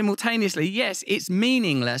you simultaneously, yes, it's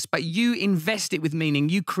meaningless, but you invest it with meaning.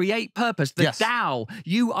 You create purpose. The Tao,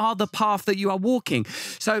 you are the path that you are walking.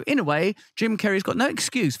 So in a way, Jim Carrey's got no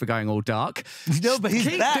excuse for going all dark. No, but he's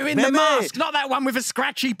Keep doing the mask, not that one with a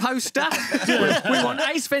scratchy poster. We want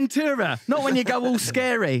Ace Ventura, not when you go all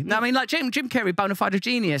scary. No, I mean, like Jim Carrey, bona fide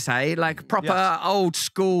genius, eh? Like proper old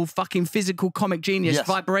school fucking physical comic genius,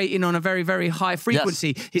 vibrating on a very, very high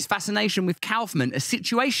frequency. His fascination with Kaufman, a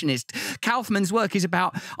situationist. Kaufman's work is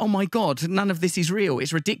about, oh my God, none of this is real.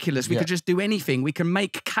 It's ridiculous. We could just do anything. We can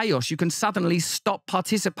make chaos. You can suddenly stop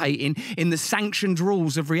participating in the sanctioned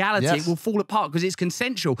rules of reality. It will fall apart because it's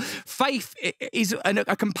consensual. Faith is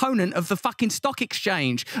a component of the fucking stock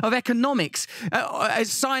exchange, of economics,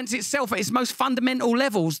 science itself at its most fundamental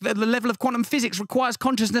levels. The level of quantum physics requires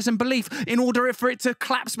consciousness and belief in order for it to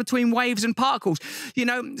collapse between waves and particles. You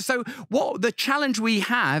know, so what the challenge we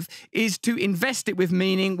have is to invest it with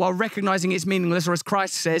meaning while recognizing it's meaningless, or as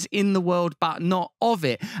Christ says, in the world but not of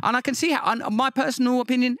it. And I can see how, my personal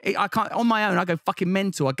opinion, I can't, on my own, I go fucking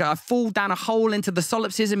mental. I fall down a hole into the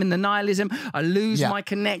solipsism and the nihilism. I lose my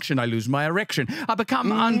connection. I lose my erection. I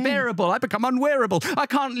become unbearable. I become unwearable. I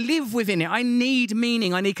can't live within it. I need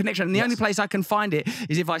meaning. I need connection. And the only place I can find it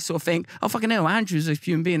is if I sort of think, oh, fucking hell, Andrew's a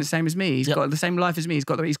human being the same as me. He's got the same life as me. He's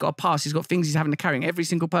got a past. He's got things he's having to carry. Every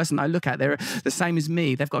single person I look at, they're the same as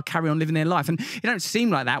me. They've got to carry on living their life. And it don't seem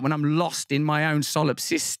like that when I'm lost in my own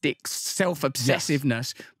solipsistic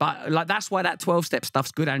self-obsessiveness. But like that's why that 12-step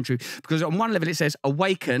stuff's good, Andrew. Because on one level it says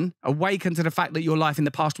awaken to the fact that your life in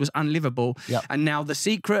the past was unlivable. And now the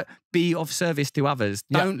secret, be of service to others.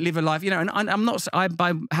 Don't live a life, you know, and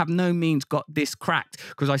I have no means got this cracked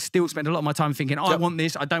because I still spend a lot of my time thinking, I want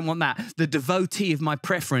this, I don't want that. The devotee of my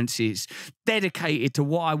preferences, dedicated to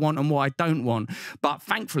what I want and what I don't want. But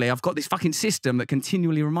thankfully, I've got this fucking system that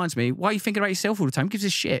continually reminds me, why are you thinking about yourself all the time? Who gives a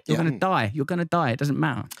shit? You're going to die. You're going to die. It doesn't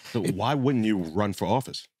matter. So why wouldn't you run for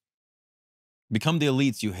office? Become the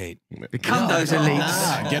elites you hate. Become those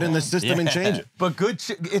elites. Get in the system and change it. But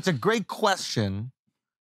it's a great question.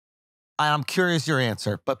 I'm curious your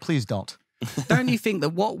answer, but please don't. Don't you think that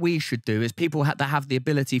what we should do is people that have the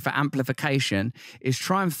ability for amplification is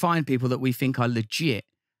try and find people that we think are legit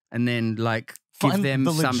and then like give Find them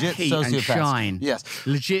the some legit heat and sociopaths. shine. Yes.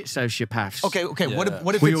 Legit sociopaths. Okay. Yeah.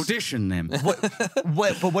 What if We it's, audition them. but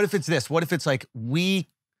what if it's this? What if it's like we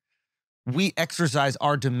exercise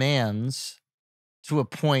our demands to a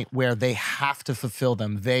point where they have to fulfill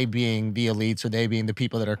them, they being the elites or they being the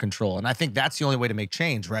people that are control. And I think that's the only way to make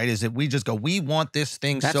change, right? Is that we just go, we want this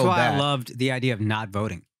thing That's so why bad. I loved the idea of not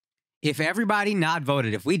voting. If everybody not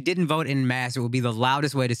voted, if we didn't vote in mass, it would be the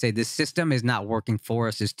loudest way to say this system is not working for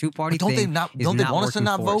us. This two-party Don't thing they want us to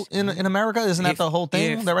not vote in America? Isn't that the whole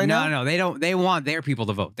thing right now? No, they don't. They want their people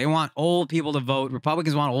to vote. They want old people to vote.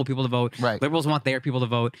 Republicans want old people to vote. Right. Liberals want their people to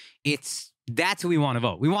vote. That's who we want to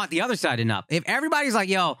vote. We want the other side to not. If everybody's like,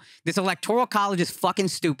 yo, this electoral college is fucking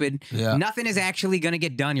stupid. Yeah. Nothing is actually going to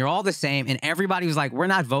get done. You're all the same. And everybody was like, we're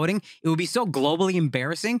not voting. It would be so globally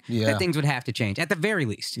embarrassing that things would have to change at the very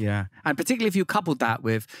least. Yeah. And particularly if you coupled that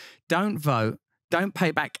with don't vote, don't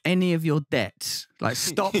pay back any of your debts. Like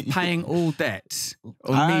stop paying all debts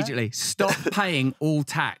immediately. Stop paying all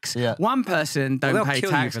tax. Yeah. One person don't They'll pay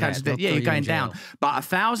kill you tax. for that. Catches They'll yeah, throw you're you going in jail. down. But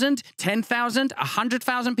 1,000, 10,000,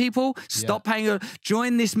 100,000 people stop paying.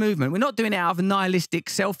 Join this movement. We're not doing it out of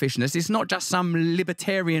nihilistic selfishness. It's not just some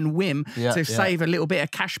libertarian whim to save a little bit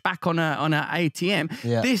of cash back on a ATM.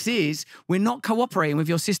 Yeah. This is we're not cooperating with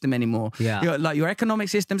your system anymore. Yeah. Like your economic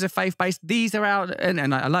systems are faith-based. These are out,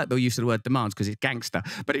 and I like the use of the word demands because it's gangster,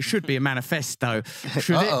 but it should be a manifesto.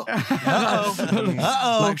 Should it?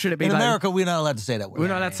 Like, should it be in like, America, we're not allowed to say that word. we're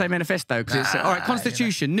not allowed to say manifesto because it's all right.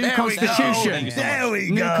 Constitution, new There we go. constitution, There we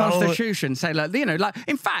new go. constitution. Say like like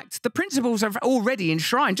in fact, the principles are already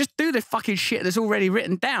enshrined. Just do the fucking shit that's already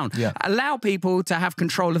written down. Yeah. Allow people to have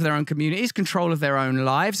control of their own communities, control of their own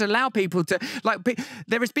lives. Allow people to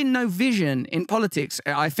there has been no vision in politics,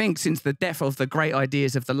 I think, since the death of the great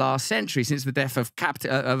ideas of the last century, since the death of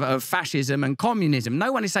fascism and communism.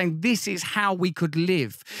 No one is saying this is how we could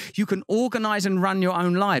live. You can organise and run your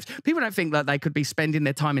own lives. People don't think that they could be spending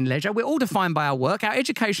their time in leisure. We're all defined by our work. Our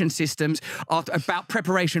education systems are about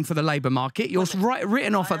preparation for the labour market. You're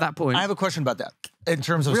written off at that point. I have a question about that. In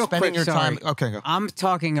terms of Real spending quick, your time. sorry. Okay, go. I'm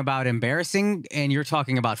talking about embarrassing, and you're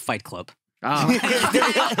talking about Fight Club. Oh. Way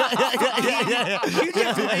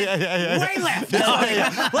left.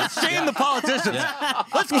 Let's shame the politicians.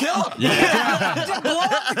 Let's kill them. Just blow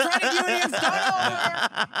up the credit union, start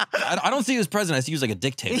over. I don't see you as president. I see you as like a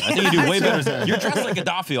dictator. I think you do way better. You're dressed like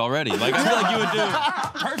Gaddafi already. Like I feel like you would do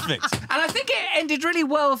perfect. And I think it ended really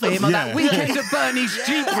well for him on that weekend at Bernie's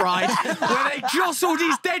Jeep ride where they jostled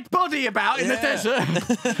his dead body about in the desert.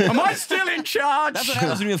 Am I still in charge? That's what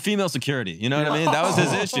happens when you have female security. You know what I mean? That was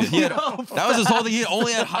his issue. That was his whole thing. He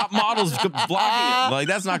only had hot models blocking him. Like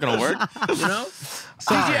that's not gonna work. You know?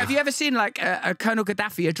 Have you ever seen like a Colonel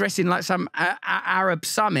Gaddafi addressing like some Arab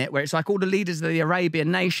summit where it's like all the leaders of the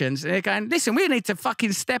Arabian nations and they're going, listen, we need to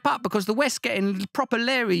fucking step up because the West's getting proper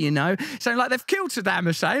leery, you know? So like they've killed Saddam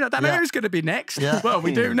Hussein. I don't know who's going to be next. Yeah. Well,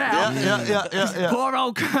 we do now. Yeah. Poor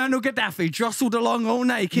old Colonel Gaddafi jostled along all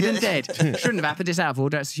naked and dead. Shouldn't have happened. It's out of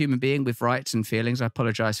order. It's a human being with rights and feelings. I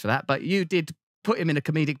apologise for that. But you did put him in a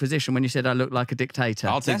comedic position when you said I look like a dictator.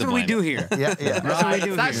 I'll take That's the what we blame. do here. Yeah. That's what we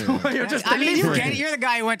do That's here. what you're just I mean, you delivering. get it. You're the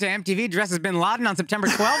guy who went to MTV dressed as Bin Laden on September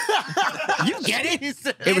 12th. You get it.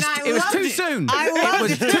 It was too soon. I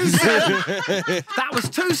loved it. Too soon. That was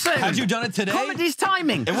too soon. Had you done it today? Comedy's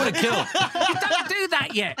timing. It would have killed. You don't do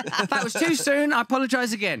that yet. That was too soon. I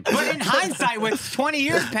apologise again. But in hindsight, with 20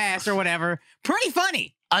 years passed or whatever, pretty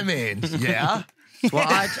funny. I mean, yeah. Well,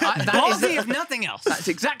 Ballsy, if nothing else. That's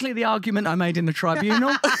exactly the argument I made in the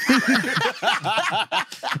tribunal.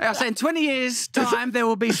 I said in 20 years' time, there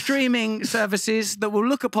will be streaming services that will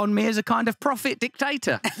look upon me as a kind of prophet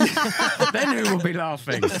dictator. Then who will be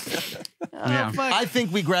laughing? Yeah. I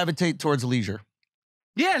think we gravitate towards leisure.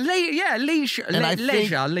 Yeah, leisure. And I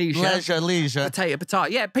think- Leisure. Potato.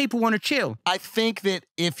 Yeah, people want to chill. I think that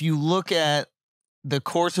if you look at the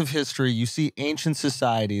course of history, you see ancient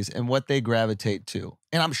societies and what they gravitate to.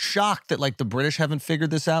 And I'm shocked that like the British haven't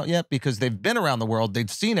figured this out yet because they've been around the world, they've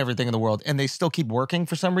seen everything in the world, and they still keep working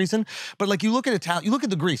for some reason. But like you look at Italian, you look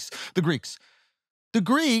at the Greeks. The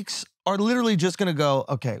Greeks are literally just going to go,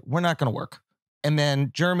 okay, we're not going to work. And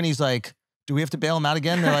then Germany's like, do we have to bail them out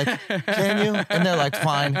again? They're like, can you? And they're like,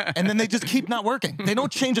 fine. And then they just keep not working. They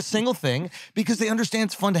don't change a single thing because they understand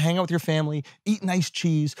it's fun to hang out with your family, eat nice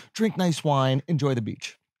cheese, drink nice wine, enjoy the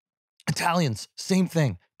beach. Italians, same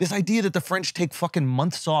thing. This idea that the French take fucking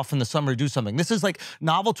months off in the summer to do something. This is like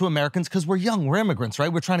novel to Americans because we're young, we're immigrants,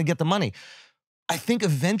 right? We're trying to get the money. I think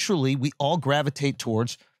eventually we all gravitate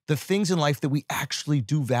towards the things in life that we actually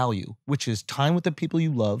do value, which is time with the people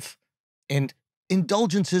you love and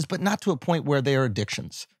indulgences, but not to a point where they are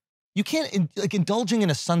addictions. You can't, like indulging in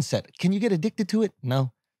a sunset. Can you get addicted to it?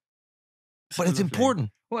 No. But it's important.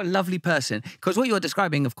 What a lovely person. Because what you're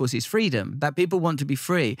describing, of course, is freedom, that people want to be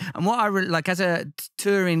free. And what I, like as a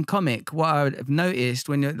touring comic, what I've noticed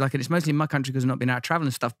when you're, like, and it's mostly in my country because I've not been out traveling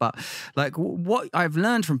and stuff, but like what I've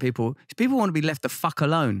learned from people is people want to be left the fuck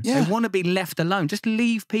alone. Yeah. They want to be left alone. Just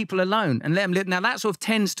leave people alone and let them live. Now that sort of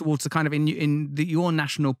tends towards the kind of, your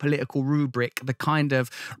national political rubric, the kind of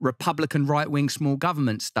Republican right-wing small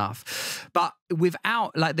government stuff. But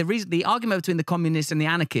without, like, the argument between the communists and the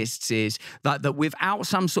anarchists is that without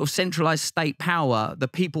some sort of centralized state power, the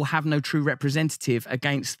people have no true representative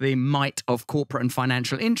against the might of corporate and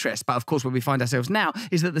financial interests. But of course, where we find ourselves now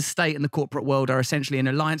is that the state and the corporate world are essentially in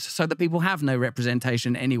alliance, so that people have no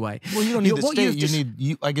representation anyway. Well, you don't need the state. You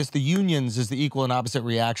need, I guess, the unions is the equal and opposite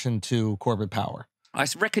reaction to corporate power. I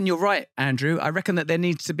reckon you're right, Andrew. I reckon that there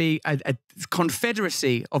needs to be a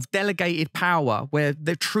confederacy of delegated power where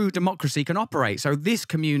the true democracy can operate. So this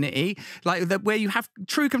community, like where you have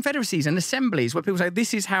true confederacies and assemblies where people say,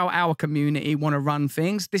 this is how our community want to run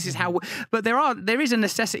things. This is how, but there is a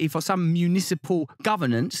necessity for some municipal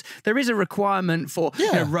governance. There is a requirement for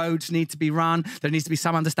roads need to be run. There needs to be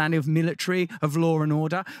some understanding of military, of law and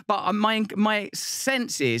order. But my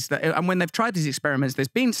sense is that, and when they've tried these experiments, there's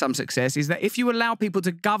been some success, is that if you allow people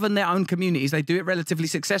to govern their own communities, they do it relatively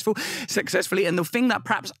successfully. And the thing that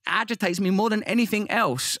perhaps agitates me more than anything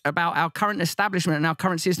else about our current establishment and our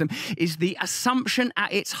current system is the assumption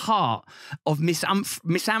at its heart of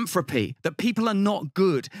misanthropy, that people are not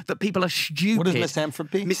good, that people are stupid. What is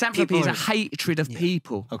misanthropy? Misanthropy is a hatred of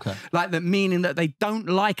people. Okay. Like that, meaning that they don't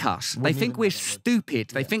like us. They think we're stupid.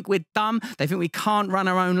 They think we're dumb. They think we can't run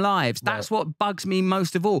our own lives. That's what bugs me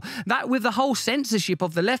most of all. That with the whole censorship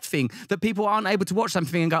of the left thing, that people aren't able to watch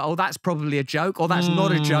something and go, oh, that's probably a joke, or that's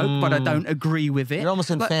not a joke, but I don't agree with it. You're almost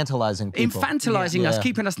infantilizing people. Infantilizing us,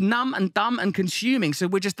 keeping us numb and dumb and consuming. So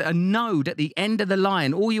we're just a node at the end of the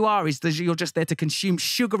line. All you are is that you're just there to consume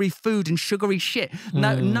sugary food and sugary shit.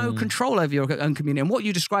 No control over your own community. And what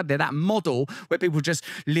you described there, that model where people just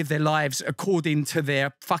live their lives according to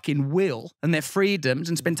their fucking will and their freedoms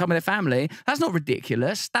and spend time with their family, that's not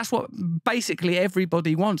ridiculous. That's what basically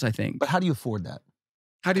everybody wants, I think. But how do you afford that?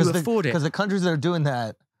 How do you afford it? Because the countries that are doing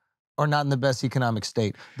that are not in the best economic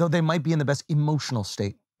state, though they might be in the best emotional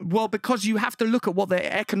state. Well, because you have to look at what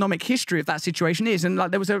the economic history of that situation is. And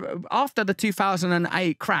like there was after the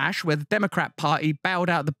 2008 crash where the Democrat Party bailed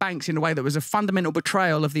out the banks in a way that was a fundamental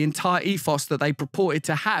betrayal of the entire ethos that they purported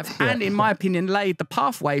to have. And in my opinion, laid the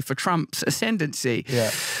pathway for Trump's ascendancy.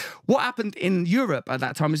 What happened in Europe at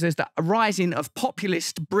that time is there's the rising of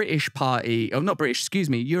populist British party, or not British, excuse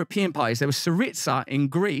me, European parties. There was Syriza in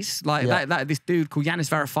Greece, like this dude called Yanis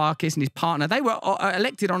Varoufakis and his partner. They were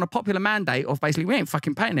elected on a popular mandate of basically, we ain't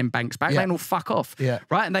fucking paying them banks back. They ain't all fuck off.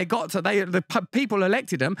 Right? And they got to, the people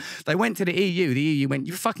elected them. They went to the EU. The EU went,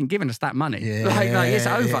 you're fucking giving us that money. It's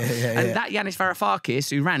over. And that Yanis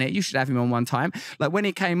Varoufakis, who ran it, you should have him on one time. Like when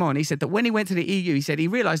he came on, he said that when he went to the EU, he said he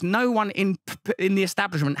realized no one in the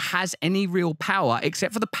establishment has any real power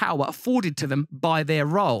except for the power afforded to them by their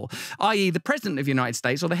role, i.e. the president of the United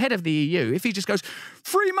States or the head of the EU. If he just goes,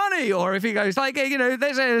 free money, or if he goes like,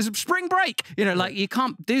 there's a spring break, like you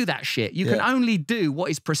can't do that shit. You can only do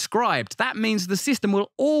what is prescribed. That means the system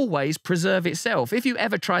will always preserve itself. If you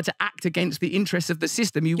ever try to act against the interests of the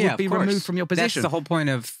system, you would be removed from your position. That's the whole point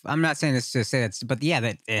of, I'm not saying this to say that, but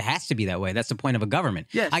that it has to be that way. That's the point of a government.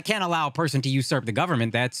 I can't allow a person to usurp the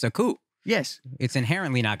government. That's a coup. Yes. It's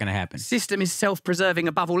inherently not going to happen. System is self-preserving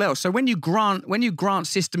above all else. So when you grant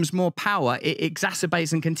systems more power, it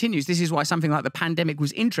exacerbates and continues. This is why something like the pandemic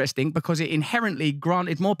was interesting, because it inherently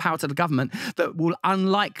granted more power to the government that will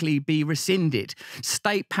unlikely be rescinded.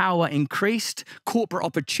 State power increased, corporate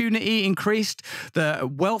opportunity increased, the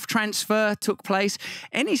wealth transfer took place.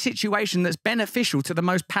 Any situation that's beneficial to the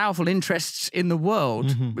most powerful interests in the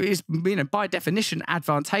world is, by definition,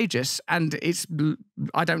 advantageous. And it's,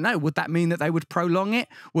 I don't know, would that mean that they would prolong it?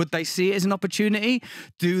 Would they see it as an opportunity?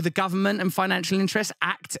 Do the government and financial interests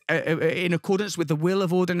act in accordance with the will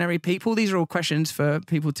of ordinary people? These are all questions for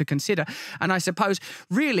people to consider. And I suppose,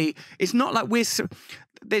 really, it's not like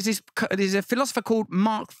there's a philosopher called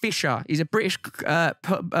Mark Fisher. He's a British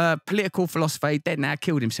political philosopher. He's dead now,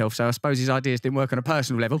 killed himself. So I suppose his ideas didn't work on a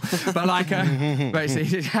personal level. But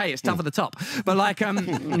hey, it's tough at the top.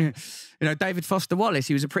 But David Foster Wallace,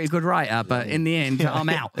 he was a pretty good writer. But in the end, I'm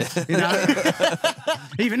out.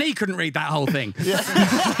 Even he couldn't read that whole thing.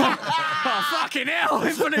 Oh, fucking hell.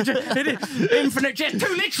 Infinite Jest,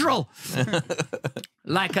 too literal.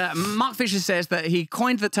 Like Mark Fisher says that he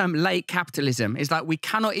coined the term late capitalism. It's like we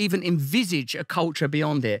cannot even envisage a culture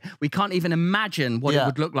beyond it. We can't even imagine what it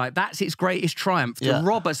would look like. That's its greatest triumph, to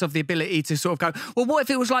rob us of the ability to sort of go, well, what if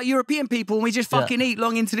it was like European people and we just fucking eat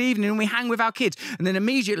long into the evening and we hang with our kids? And then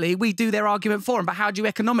immediately we do their argument for them. But how do you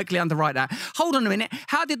economically underwrite that? Hold on a minute.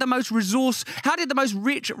 How did the most resource-rich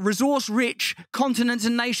continents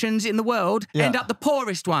and nations in the world end up the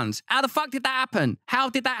poorest ones? How the fuck did that happen? How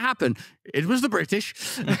did that happen? It was the British.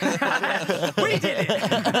 We did it.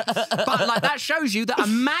 But like that shows you that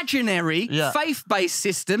imaginary faith-based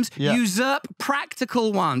systems usurp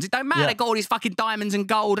practical ones. It don't matter they got all these fucking diamonds and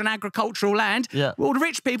gold and agricultural land. All the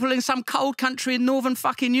rich people in some cold country in northern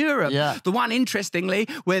fucking Europe. The one, interestingly,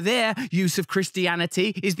 where their use of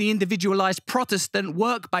Christianity is the individualized Protestant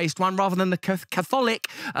work-based one rather than the Catholic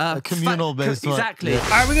communal-based one. Exactly. All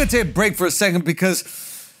right, we're gonna take a break for a second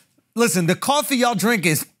because, listen, the coffee y'all drink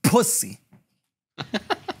is pussy.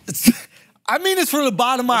 I mean this from the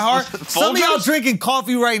bottom of my heart. Some of y'all drinking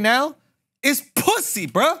coffee right now is pussy,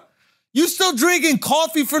 bruh. You still drinking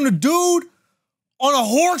coffee from the dude on a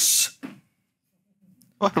horse?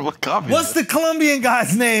 What coffee? What's the Colombian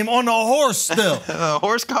guy's name on the horse still?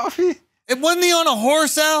 Horse coffee? It wasn't he on a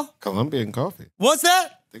horse, Al? Colombian coffee. What's that?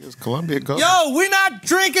 I think it's Colombian coffee. Yo, we're not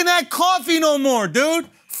drinking that coffee no more, dude.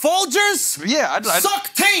 Folgers? Yeah, I'd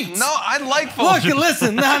suck taint. No, I like Folgers. Look,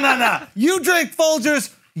 listen, nah. You drink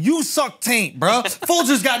Folgers, you suck taint, bro.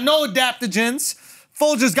 Folgers got no adaptogens.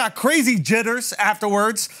 Folgers got crazy jitters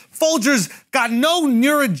afterwards. Folgers got no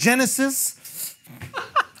neurogenesis.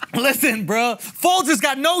 Listen, bro. Folgers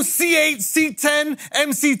got no C8, C10,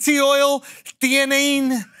 MCT oil,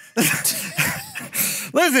 theanine.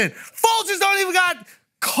 Listen, Folgers don't even got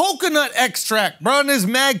coconut extract, bro. And there's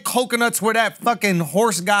mad coconuts where that fucking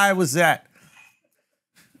horse guy was at.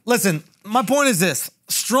 Listen, my point is this.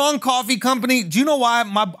 Strong Coffee Company, do you know why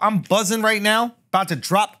I'm buzzing right now? About to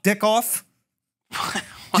drop dick off?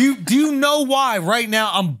 do you know why right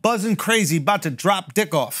now I'm buzzing crazy about to drop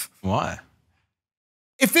dick off? Why?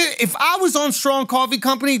 If I was on Strong Coffee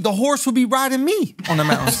Company, the horse would be riding me on the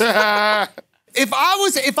mountains. If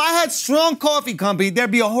I had Strong Coffee Company,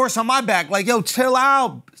 there'd be a horse on my back. Like, yo, chill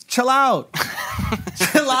out. Chill out,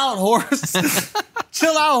 horse.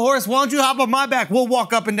 Chill out, horse. Why don't you hop on my back? We'll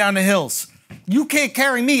walk up and down the hills. You can't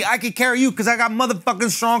carry me. I can carry you because I got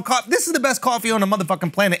motherfucking strong coffee. This is the best coffee on the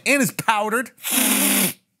motherfucking planet, and it's powdered.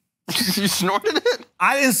 You snorted it?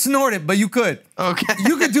 I didn't snort it, but you could. Okay.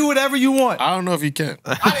 You could do whatever you want. I don't know if you can.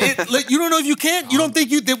 You don't know if you can? You don't think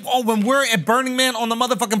when we're at Burning Man on the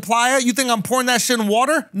motherfucking playa, you think I'm pouring that shit in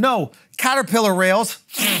water? No. Caterpillar rails.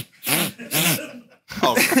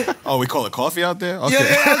 Oh, we call it coffee out there? Okay.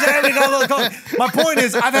 Yeah. My point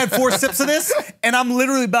is, I've had 4 sips of this, and I'm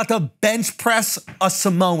literally about to bench press a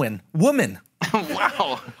Samoan woman.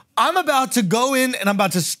 Wow. I'm about to go in and I'm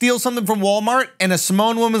about to steal something from Walmart, and a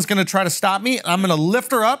Samoan woman's gonna try to stop me. And I'm gonna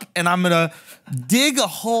lift her up and I'm gonna dig a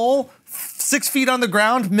hole 6 feet on the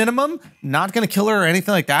ground minimum. Not gonna kill her or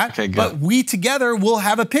anything like that. Okay, good. But we together will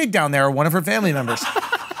have a pig down there, or one of her family members.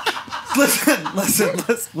 Listen. What is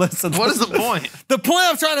the point? The point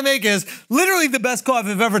I'm trying to make is literally the best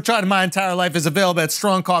coffee I've ever tried in my entire life is available at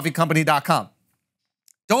strongcoffeecompany.com.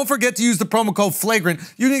 Don't forget to use the promo code FLAGRANT.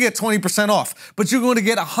 You're going to get 20% off, but you're going to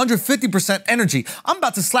get 150% energy. I'm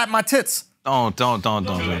about to slap my tits. Don't. No, oh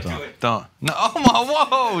my,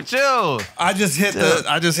 whoa, chill. I just hit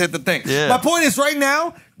the thing. Yeah. My point is right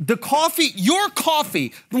now, your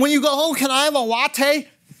coffee, when you go home, can I have a latte?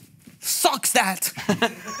 Sucks that.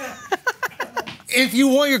 If you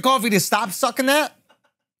want your coffee to stop sucking that,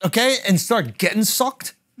 okay, and start getting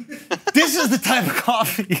sucked, this is the type of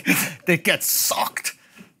coffee that gets sucked.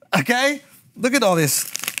 Okay? Look at all this.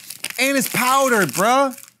 And it's powdered,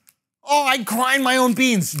 bruh. Oh, I grind my own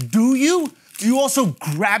beans. Do you? Do you also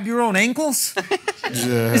grab your own ankles?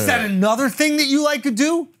 Yeah. Is that another thing that you like to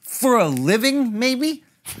do? For a living, maybe?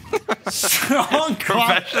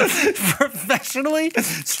 Professionally?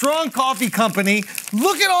 Strong Coffee Company.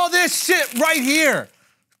 Look at all this shit right here.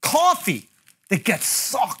 Coffee that gets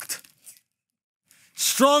sucked.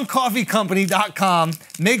 StrongCoffeeCompany.com.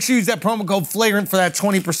 Make sure you use that promo code FLAGRANT for that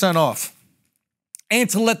 20% off. And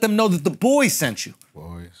to let them know that the boys sent you.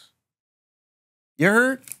 Boys. You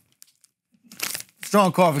heard?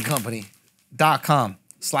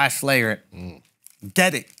 StrongCoffeeCompany.com/FLAGRANT.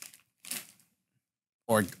 Get it.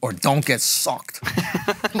 Or don't get sucked.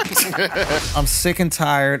 I'm sick and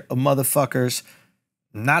tired of motherfuckers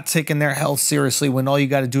not taking their health seriously when all you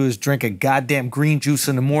got to do is drink a goddamn green juice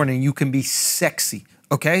in the morning. You can be sexy,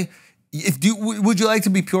 okay? Would you like to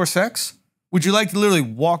be pure sex? Would you like to literally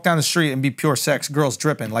walk down the street and be pure sex, girls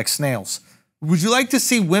dripping like snails? Would you like to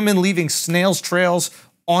see women leaving snail's trails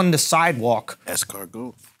on the sidewalk?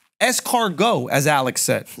 Escargot. Escargot, as Alex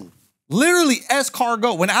said. Literally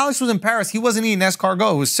escargot. When Alex was in Paris, he wasn't eating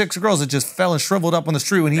escargot. It was 6 girls that just fell and shriveled up on the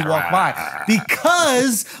street when he walked by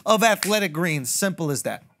because of Athletic Greens. Simple as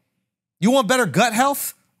that. You want better gut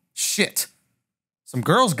health? Shit. Some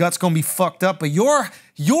girls' guts gonna be fucked up, but your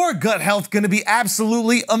gut health gonna be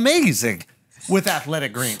absolutely amazing with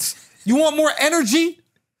Athletic Greens. You want more energy?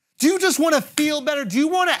 Do you just want to feel better? Do you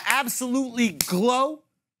want to absolutely glow?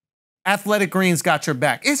 Athletic Greens got your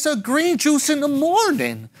back. It's a green juice in the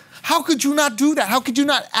morning. How could you not do that? How could you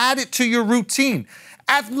not add it to your routine?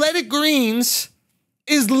 Athletic Greens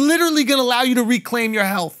is literally going to allow you to reclaim your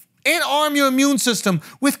health and arm your immune system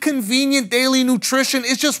with convenient daily nutrition.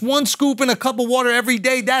 It's just 1 scoop in a cup of water every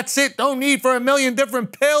day. That's it. Don't need for a million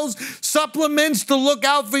different pills, supplements to look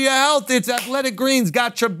out for your health. It's Athletic Greens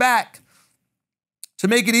got your back. To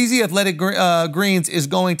make it easy, Athletic Greens is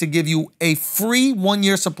going to give you a free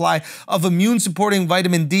 1-year supply of immune-supporting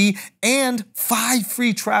vitamin D and 5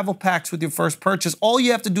 free travel packs with your first purchase. All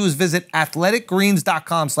you have to do is visit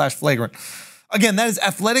athleticgreens.com/flagrant. Again, that is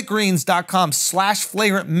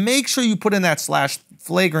athleticgreens.com/flagrant. Make sure you put in that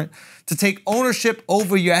 /flagrant to take ownership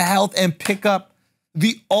over your health and pick up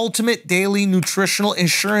the ultimate daily nutritional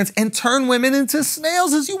insurance and turn women into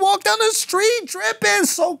snails as you walk down the street, dripping,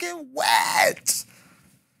 soaking wet.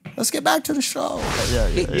 Let's get back to the show.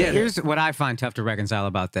 Here's what I find tough to reconcile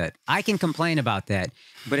about that. I can complain about that,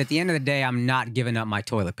 but at the end of the day, I'm not giving up my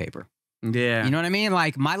toilet paper. Yeah. You know what I mean?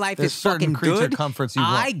 Like, my life There's is fucking certain creature good. comforts you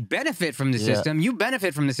I want. benefit from the system. You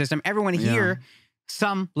benefit from the system. Everyone here,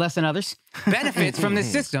 some less than others, benefits from the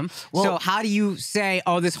system. So how do you say,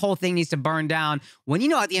 oh, this whole thing needs to burn down when you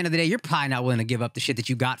know at the end of the day, you're probably not willing to give up the shit that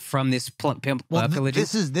you got from this pillaging?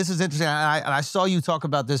 This is interesting. And I saw you talk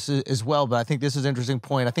about this as well, but I think this is an interesting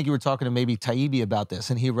point. I think you were talking to maybe Taibbi about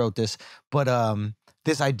this, and he wrote this. But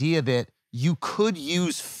this idea that you could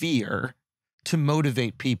use fear to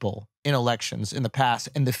motivate people in elections in the past,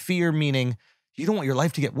 and the fear meaning you don't want your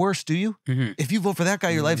life to get worse, do you? If you vote for that guy,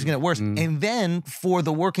 your life's gonna get worse. And then for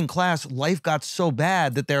the working class, life got so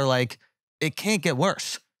bad that they're like, it can't get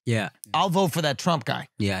worse. Yeah. I'll vote for that Trump guy.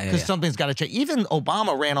 Yeah. Because something's got to change. Even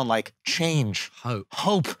Obama ran on like change,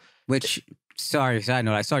 hope. Which, sorry, side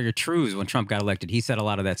note, I saw your truths when Trump got elected. He said a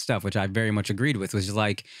lot of that stuff, which I very much agreed with, which is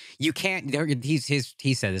like, you can't, he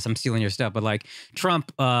said this, I'm stealing your stuff, but like,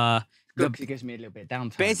 Trump, It gives me a little bit of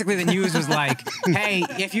downtime. basically the news was like, hey,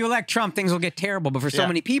 if you elect Trump, things will get terrible. But for so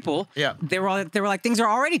many people, they were like, things are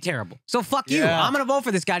already terrible. So fuck you. I'm going to vote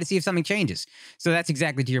for this guy to see if something changes. So that's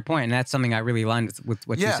exactly to your point. And that's something I really aligned with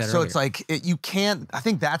what you said earlier. So it's like, you can't, I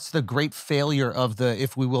think that's the great failure of the,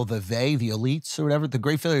 if we will, the elites or whatever. The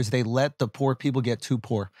great failure is they let the poor people get too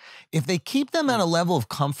poor. If they keep them at a level of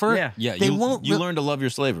comfort, they won't. You learn to love your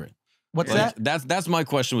slavery. What's like, that? That's my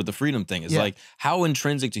question with the freedom thing. Is like, how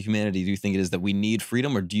intrinsic to humanity do you think it is that we need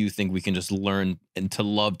freedom, or do you think we can just learn and to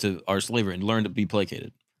love to our slavery and learn to be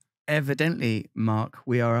placated? Evidently, Mark,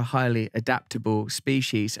 we are a highly adaptable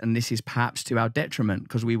species, and this is perhaps to our detriment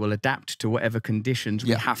because we will adapt to whatever conditions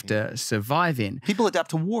we have to survive in. People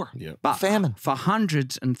adapt to war, but famine. For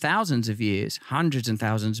hundreds and thousands of years, hundreds and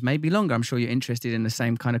thousands, maybe longer, I'm sure you're interested in the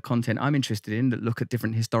same kind of content I'm interested in that look at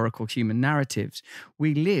different historical human narratives.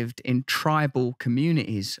 We lived in tribal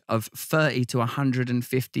communities of 30 to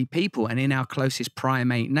 150 people, and in our closest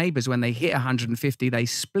primate neighbors, when they hit 150, they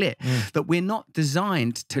split. That we're not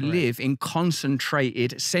designed to live in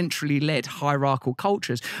concentrated, centrally led hierarchical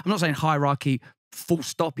cultures. I'm not saying hierarchy full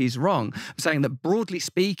stop is wrong. I'm saying that broadly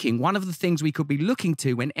speaking, one of the things we could be looking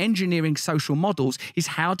to when engineering social models is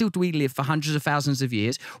how did we live for hundreds of thousands of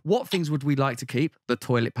years? What things would we like to keep? The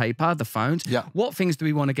toilet paper, the phones. What things do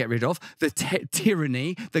we want to get rid of? The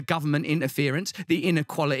tyranny, the government interference, the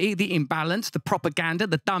inequality, the imbalance, the propaganda,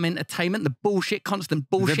 the dumb entertainment, the bullshit, constant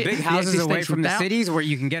bullshit. The big houses away from the cities where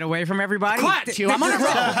you can get away from everybody. Quiet, you. I'm on a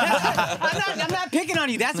roll. I'm not picking on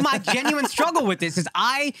you. That's my genuine struggle with this. Is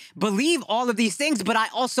I believe all of these things, but I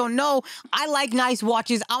also know I like nice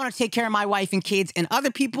watches. I want to take care of my wife and kids, and other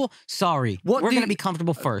people, sorry. We're going to be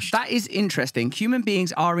comfortable first. That is interesting. Human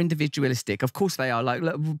beings are individualistic. Of course they are. Like,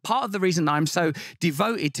 look, part of the reason I'm so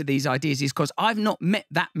devoted to these ideas is because I've not met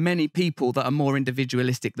that many people that are more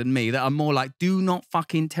individualistic than me, that are more like, do not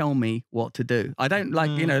fucking tell me what to do. I don't like,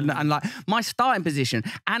 you know, and like my starting position,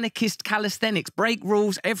 anarchist calisthenics, break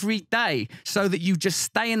rules every day so that you just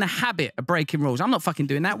stay in the habit of breaking rules. I'm not fucking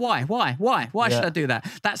doing that. Why? Why should I do that?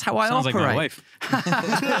 That's how I Sounds operate. like my wife.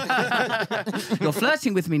 You're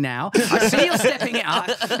flirting with me now. I see you're stepping it up.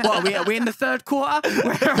 What, are we in the third quarter?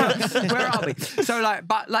 Where are we? So, like,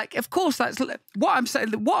 but, like, of course, that's what I'm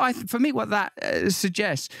saying. For me, what that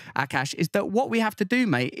suggests, Akash, is that what we have to do,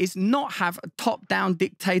 mate, is not have top-down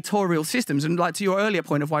dictatorial systems. And, like, to your earlier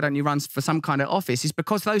point of why don't you run for some kind of office, is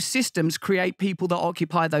because those systems create people that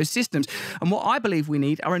occupy those systems. And what I believe we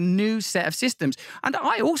need are a new set of systems. And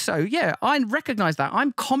I also, yeah, I recognize that.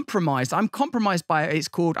 I'm compromised. I'm compromised by, it's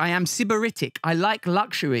called, I am sybaritic. I like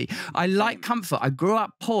luxury. I like comfort. I grew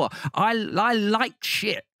up poor. I like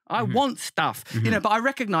shit. I want stuff, you know, but I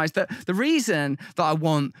recognize that the reason that I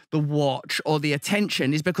want the watch or the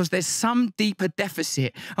attention is because there's some deeper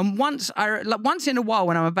deficit. And once in a while,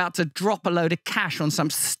 when I'm about to drop a load of cash on some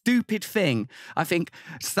stupid thing, I think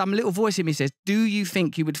some little voice in me says, do you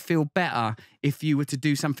think you would feel better if you were to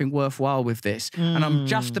do something worthwhile with this? And I'm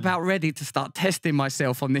just about ready to start testing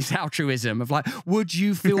myself on this altruism of like, would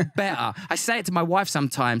you feel better? I say it to my wife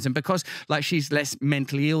sometimes, and because like she's less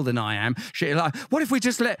mentally ill than I am, she's like, what if we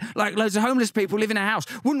just let like loads of homeless people live in a house?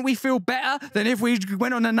 Wouldn't we feel better than if we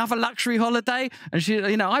went on another luxury holiday? And she,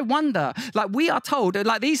 you know, I wonder, like we are told,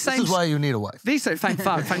 like these same. This is why you need a wife. These, thank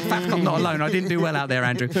fuck, I'm not alone. I didn't do well out there,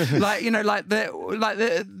 Andrew. Like, you know, like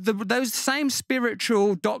those same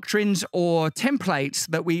spiritual doctrines or templates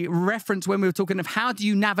that we referenced when we were talking of how do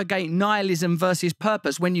you navigate nihilism versus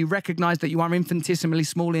purpose when you recognize that you are infinitesimally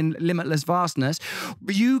small in limitless vastness,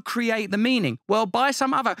 you create the meaning. Well, by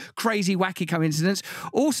some other crazy, wacky coincidence,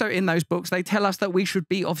 also in those books, they tell us that we should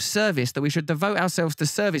be of service, that we should devote ourselves to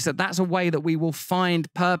service, that that's a way that we will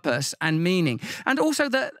find purpose and meaning. And also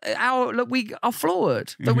that we are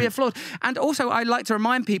flawed, that we are flawed. And also I like to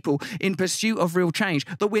remind people in pursuit of real change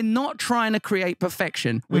that we're not trying to create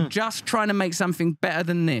perfection. We're just trying to make something better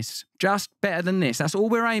than this. Just better than this. That's all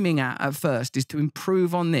we're aiming at first, is to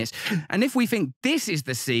improve on this. And if we think this is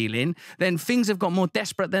the ceiling, then things have got more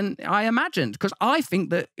desperate than I imagined, because I think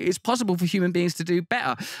that it's possible for human beings to do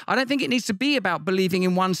better. I don't think it needs to be about believing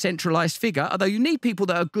in one centralized figure, although you need people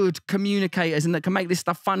that are good communicators and that can make this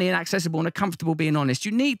stuff funny and accessible and are comfortable being honest.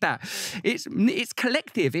 You need that. It's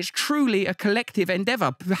collective. It's truly a collective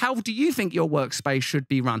endeavor. How do you think your workspace should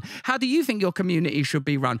be run? How do you think your community should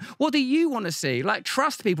be run? What do you want to see? Like,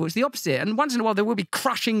 trust people. It's the opposite. And once in a while, there will be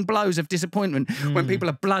crushing blows of disappointment when people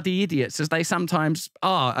are bloody idiots, as they sometimes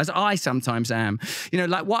are, as I sometimes am. You know,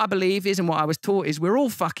 like what I believe is and what I was taught is we're all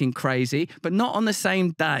fucking crazy, but not on the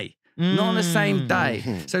same day. Not on the same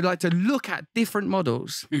day. So like to look at different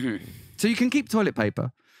models. So you can keep toilet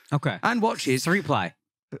paper. Okay. And watches. 3-ply.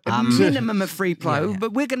 A minimum of free ply, yeah.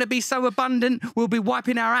 but we're going to be so abundant, we'll be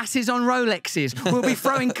wiping our asses on Rolexes. We'll be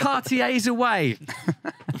throwing Cartiers away.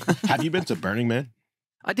 Have you been to Burning Man?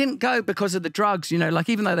 I didn't go because of the drugs, you know, like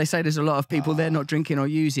even though they say there's a lot of people there not drinking or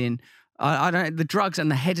using, I don't, the drugs and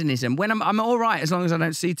the hedonism. When I'm all right as long as I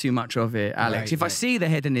don't see too much of it, Alex. Right, if I see the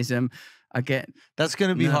hedonism, I get That's going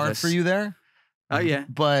to be hard nervous. for you there. Oh yeah.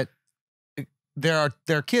 But there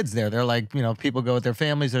are kids there. They're like, you know, people go with their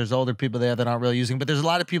families. There's older people there that aren't really using, but there's a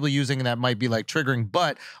lot of people using and that might be like triggering.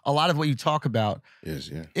 But a lot of what you talk about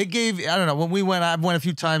it gave, I don't know, when we went, I've went a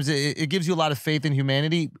few times, it gives you a lot of faith in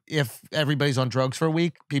humanity. If everybody's on drugs for a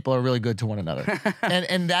week, people are really good to one another.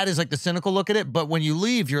 and that is like the cynical look at it. But when you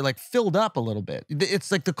leave, you're like filled up a little bit.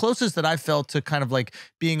 It's like the closest that I felt to kind of like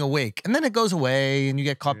being awake. And then it goes away and you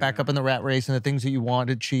get caught back up in the rat race and the things that you want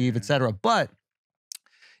to achieve, etc. But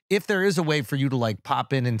if there is a way for you to like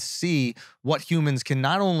pop in and see what humans can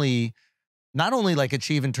not only like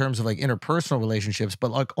achieve in terms of like interpersonal relationships,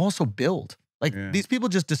 but like also build. Like these people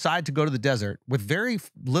just decide to go to the desert with very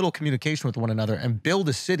little communication with one another and build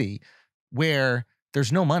a city where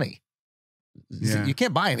there's no money. Yeah. You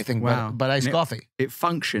can't buy anything but iced coffee. It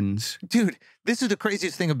functions. Dude, this is the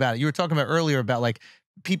craziest thing about it. You were talking about earlier about like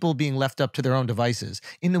people being left up to their own devices.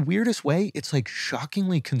 In the weirdest way, it's like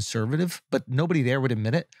shockingly conservative, but nobody there would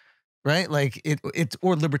admit it, right? Like it's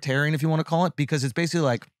or libertarian if you want to call it, because it's basically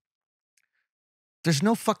like there's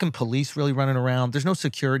no fucking police really running around. There's no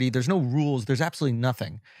security. There's no rules. There's absolutely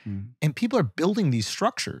nothing. And people are building these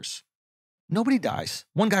structures. Nobody dies.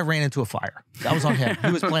 One guy ran into a fire. That was on him.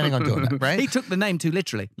 He was planning on doing that, right? He took the name too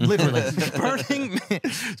literally. Literally. Burning Man.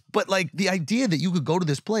 But like the idea that you could go to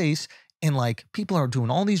this place and like people are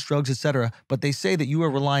doing all these drugs, etc., but they say that you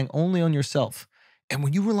are relying only on yourself. And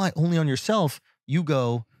when you rely only on yourself, you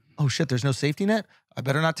go, oh shit, there's no safety net? I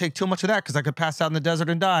better not take too much of that because I could pass out in the desert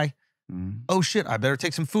and die. Oh shit, I better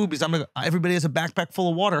take some food because everybody has a backpack full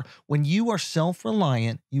of water. When you are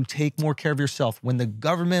self-reliant, you take more care of yourself. When the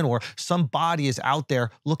government or some body is out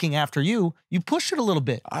there looking after you, you push it a little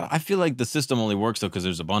bit. I feel like the system only works though because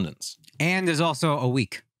there's abundance. And there's also a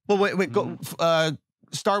week. Well, wait, go.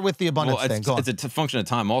 Start with the abundance thing. Go on. It's a function of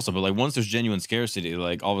time also, but like once there's genuine scarcity,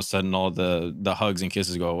 like all of a sudden all the hugs and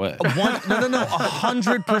kisses go away. No,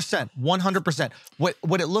 100%, 100%. What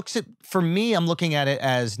it looks at, for me, I'm looking at it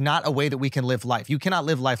as not a way that we can live life. You cannot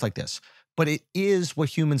live life like this, but it is what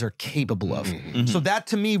humans are capable of. So that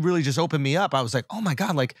to me really just opened me up. I was like, oh my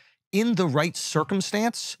God, like in the right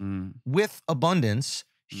circumstance with abundance,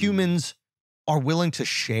 humans are willing to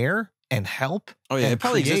share and help. Oh yeah, and it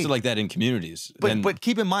probably create. existed like that in communities. But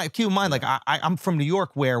keep in mind, like I'm from New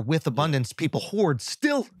York, where with abundance, people hoard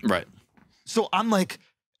still. Right. So I'm like,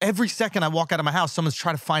 every second I walk out of my house, someone's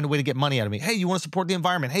trying to find a way to get money out of me. Hey, you want to support the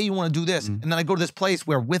environment? Hey, you want to do this? And then I go to this place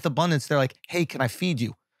where with abundance, they're like, hey, can I feed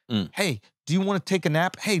you? Hey, do you want to take a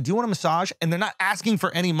nap? Hey, do you want a massage? And they're not asking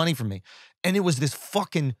for any money from me. And it was this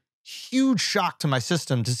fucking huge shock to my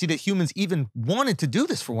system to see that humans even wanted to do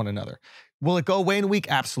this for one another. Will it go away in a week?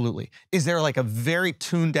 Absolutely. Is there like a very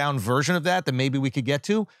tuned down version of that maybe we could get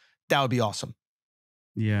to? That would be awesome.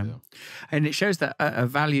 Yeah. And it shows that a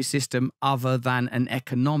value system other than an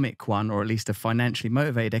economic one, or at least a financially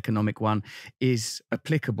motivated economic one, is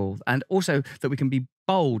applicable. And also that we can be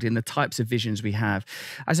bold in the types of visions we have.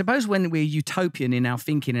 I suppose when we're utopian in our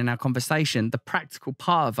thinking, in our conversation, the practical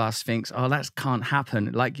part of us thinks, oh, that can't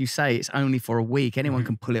happen. Like you say, it's only for a week. Anyone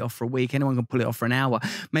can pull it off for a week. Anyone can pull it off for an hour.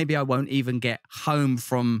 Maybe I won't even get home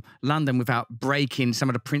from London without breaking some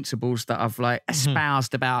of the principles that I've like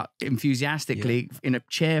espoused about enthusiastically in a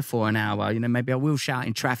chair for an hour. You know, maybe I will shout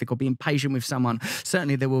in traffic or be impatient with someone.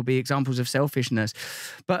 Certainly there will be examples of selfishness,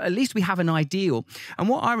 but at least we have an ideal. And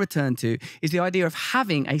what I return to is the idea of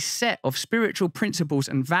having a set of spiritual principles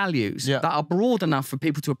and values that are broad enough for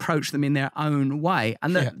people to approach them in their own way.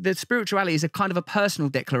 And the spirituality is a kind of a personal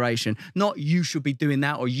declaration, not you should be doing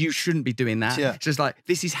that or you shouldn't be doing that. It's just like,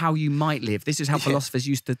 this is how you might live. This is how philosophers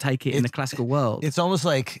used to take it in the classical world. It's almost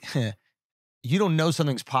like you don't know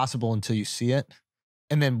something's possible until you see it.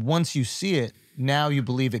 And then once you see it, now you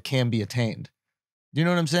believe it can be attained. Do you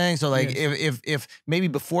know what I'm saying? So like if maybe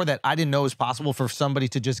before that I didn't know it was possible for somebody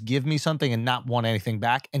to just give me something and not want anything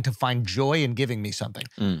back and to find joy in giving me something.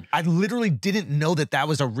 I literally didn't know that that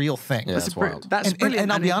was a real thing. Yeah, that's wild. That's brilliant.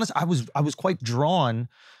 And I'll be honest, I was quite drawn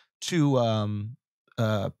to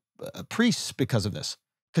priests because of this.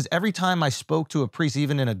 Because every time I spoke to a priest,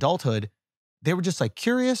 even in adulthood, they were just like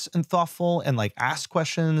curious and thoughtful and like asked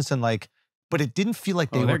questions and like, but it didn't feel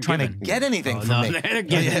like they were trying to get anything from me. They're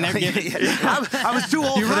giving. I was too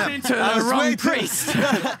old You for run them. into I was the wrong way too- priest.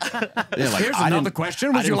 Here's another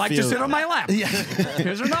question. Would you like to sit on my lap? Yeah.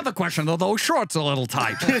 Here's another question, though those shorts a little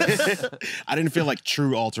tight. I didn't feel like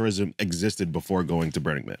true altruism existed before going to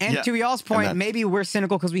Burning Man. And to y'all's point, maybe we're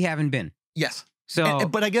cynical because we haven't been. Yes. So,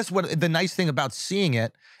 but I guess what the nice thing about seeing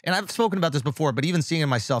it, and I've spoken about this before, but even seeing it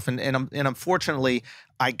myself, and unfortunately,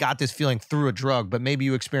 I got this feeling through a drug, but maybe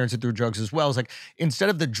you experience it through drugs as well. It's like, instead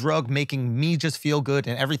of the drug making me just feel good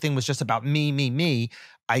and everything was just about me,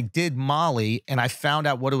 I did Molly and I found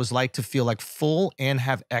out what it was like to feel like full and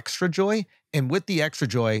have extra joy. And with the extra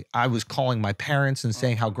joy, I was calling my parents and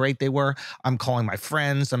saying how great they were. I'm calling my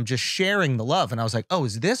friends. I'm just sharing the love. And I was like, oh,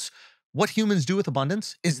 is this what humans do with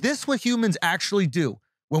abundance? Is this what humans actually do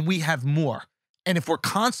when we have more? And if we're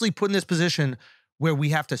constantly put in this position where we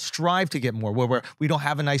have to strive to get more, where we don't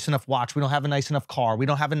have a nice enough watch, we don't have a nice enough car, we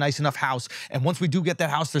don't have a nice enough house, and once we do get that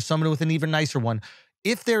house, there's someone with an even nicer one.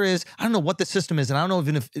 If there is, I don't know what the system is, and I don't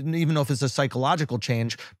know even know if it's a psychological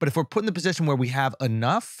change, but if we're put in the position where we have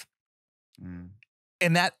enough,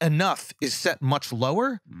 and that enough is set much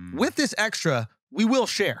lower, with this extra, we will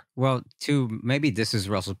share. well, maybe this is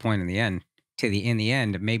Russell's point in the end. In the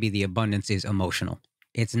end, maybe the abundance is emotional.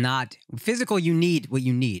 It's not physical. You need what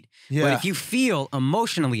you need. Yeah. But if you feel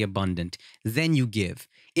emotionally abundant, then you give.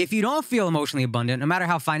 If you don't feel emotionally abundant, no matter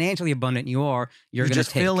how financially abundant you are, you're going to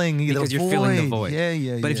just take filling because you're filling the void.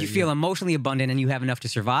 But if you yeah. feel emotionally abundant and you have enough to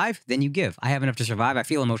survive, then you give. I have enough to survive. I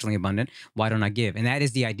feel emotionally abundant. Why don't I give? And that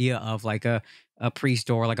is the idea of like a priest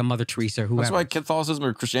or like a Mother Teresa or whoever. That's why Catholicism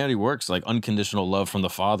or Christianity works, like unconditional love from the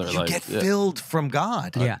Father. You like get filled from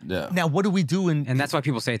God. Yeah. Now, what do we do And that's why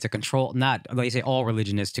people say it's a control, not, they say all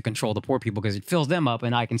religion is to control the poor people because it fills them up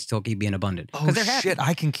and I can still keep being abundant. Oh they're happy. shit,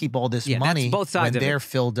 I can keep all this Yeah, that's money both sides when of it. they're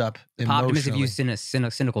filled up emotionally. Optimistic view,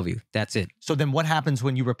 cynical view. That's it. So then what happens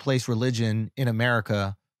when you replace religion in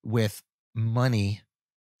America with money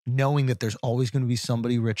knowing that there's always going to be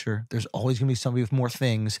somebody richer, there's always going to be somebody with more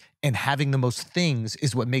things, and having the most things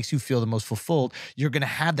is what makes you feel the most fulfilled. You're going to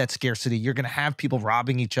have that scarcity. You're going to have people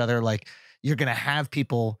robbing each other. Like, you're going to have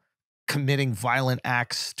people committing violent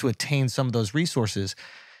acts to attain some of those resources.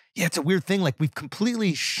 Yeah, it's a weird thing. Like, we've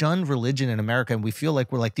completely shunned religion in America, and we feel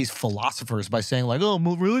like we're like these philosophers by saying like, oh,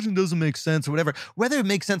 well, religion doesn't make sense or whatever. Whether it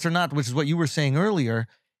makes sense or not, which is what you were saying earlier,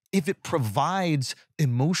 if it provides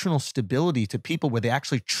emotional stability to people where they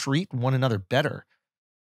actually treat one another better,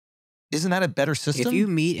 isn't that a better system? If you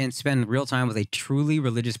meet and spend real time with a truly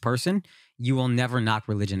religious person, you will never knock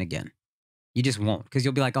religion again. You just won't, because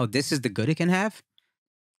you'll be like, oh, this is the good it can have?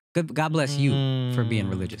 Good, God bless you for being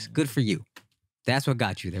religious. Good for you. That's what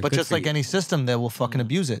got you there. But Good just for like you. any system, they will fucking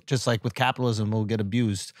abuse it. Just like with capitalism, it will get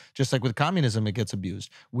abused. Just like with communism, it gets abused.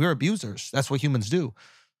 We're abusers. That's what humans do.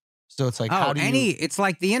 So it's like, how do you... It's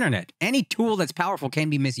like the internet. Any tool that's powerful can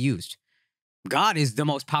be misused. God is the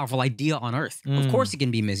most powerful idea on earth. Of course it can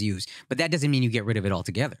be misused, but that doesn't mean you get rid of it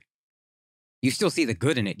altogether. You still see the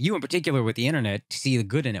good in it. You in particular with the internet see the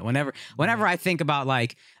good in it. Whenever I think about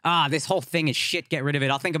like, this whole thing is shit, get rid of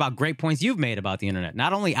it, I'll think about great points you've made about the internet.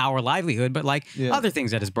 Not only our livelihood, but like other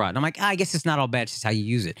things that it's brought. And I'm like, I guess it's not all bad, it's just how you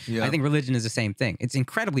use it. Yeah. I think religion is the same thing. It's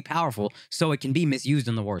incredibly powerful, so it can be misused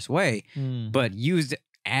in the worst way, but used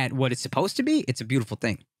at what it's supposed to be, it's a beautiful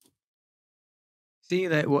thing. See,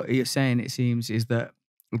 that what you're saying, it seems, is that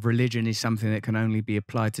religion is something that can only be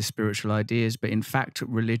applied to spiritual ideas, but in fact,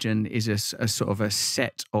 religion is a sort of a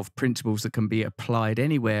set of principles that can be applied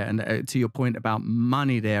anywhere. And to your point about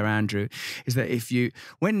money there, Andrew, is that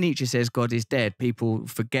when Nietzsche says God is dead, people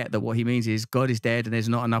forget that what he means is God is dead and there's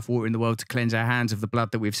not enough water in the world to cleanse our hands of the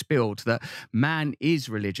blood that we've spilled, that man is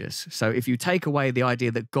religious. So if you take away the idea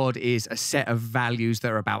that God is a set of values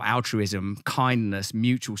that are about altruism, kindness,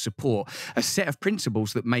 mutual support, a set of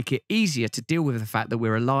principles that make it easier to deal with the fact that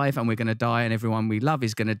we're alive and we're going to die and everyone we love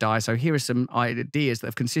is going to die. So here are some ideas that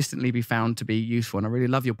have consistently been found to be useful. And I really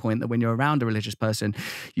love your point that when you're around a religious person,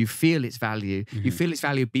 you feel its value. You feel its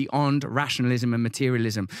value beyond rationalism and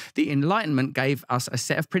materialism. The Enlightenment gave us a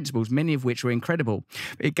set of principles, many of which were incredible.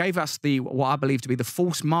 It gave us what I believe to be the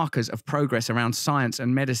false markers of progress around science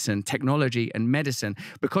and medicine, technology and medicine.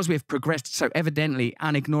 Because we have progressed so evidently,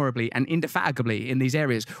 unignorably and indefatigably in these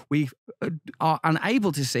areas, we are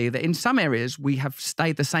unable to see that in some areas we have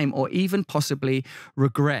stayed the same or even possibly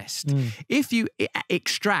regressed. If you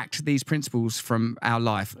extract these principles from our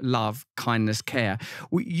life, love, kindness, care,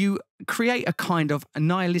 you create a kind of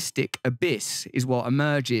nihilistic abyss is what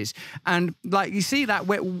emerges. And like you see that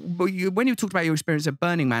when you talked about your experience at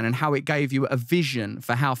Burning Man and how it gave you a vision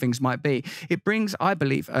for how things might be, it brings, I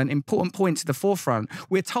believe, an important point to the forefront.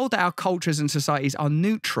 We're told that our cultures and societies are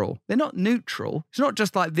neutral. They're not neutral. It's not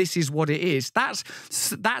just like this is what it is. That's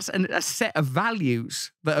a set of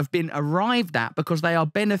values that have been arrived at because they are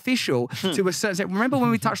beneficial to a certain set. Remember when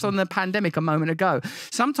we touched on the pandemic a moment ago?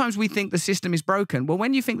 Sometimes we think the system is broken. Well,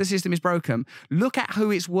 when you think the system is broken, look at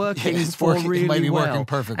who it's working for really it might be well. working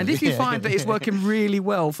perfectly. And if you find that it's working really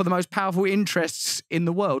well for the most powerful interests in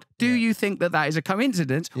the world, do you think that that is a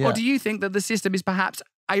coincidence? Or do you think that the system is perhaps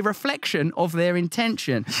a reflection of their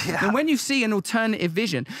intention? And when you see an alternative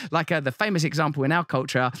vision, like the famous example in our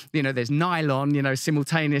culture, there's nylon,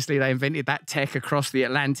 simultaneously they invented that tech across the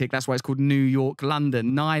Atlantic. That's why it's called New York,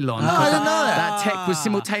 London, nylon. I didn't know that. That tech was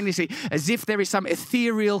simultaneously, as if there is some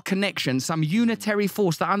ethereal connection, some unitary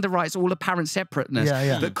force that underwrites all apparent separateness,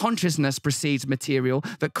 that consciousness precedes material,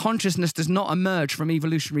 that consciousness does not emerge from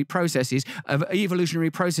evolutionary processes,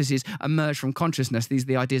 evolutionary processes emerge from consciousness. These are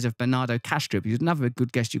the ideas of Bernardo Kastrup. He's another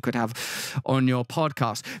good guest you could have on your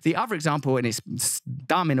podcast. The other example, and it's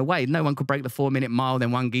dumb in a way, no one could break the 4-minute mile,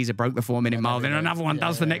 then one geezer broke the 4-minute mile, then another one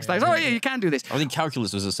does the next day. Oh yeah, you can do this. I think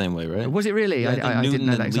calculus was the same way, right? Was it really? Yeah, I think I Newton didn't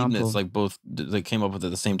know that and example. Leibniz, like both, they came up with it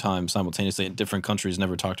at the same time simultaneously in different countries,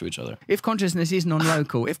 never talk to each other. If consciousness is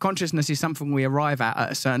non-local, if consciousness is something we arrive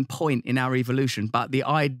at a certain point in our evolution, but the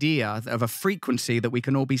idea of a frequency that we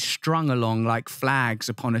can all be strung along like flags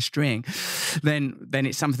upon a string, then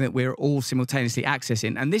it's something that we're all simultaneously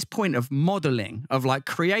accessing. And this point of modeling, of like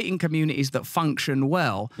creating communities that function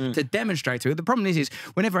well to demonstrate to it. The problem is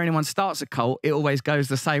whenever anyone starts a cult, it always goes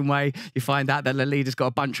the same way. You find out that the leader's got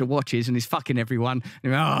a bunch of watches and he's fucking everyone.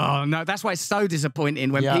 And oh no, that's why it's so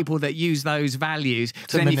disappointing when people that use those values,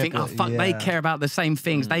 then you think, oh fuck, they care about the same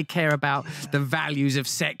things. They care about the values of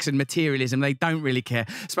sex and materialism. They don't really care.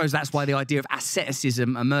 I suppose that's why the idea of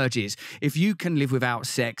asceticism emerges. If you can live without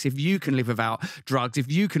sex, if you can live without drugs,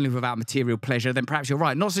 if you can live without material pleasure, then perhaps you're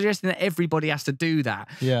right. Not suggesting that everybody has to do that,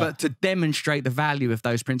 but to demonstrate the value of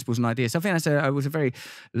those principles and ideas. So I think it was a very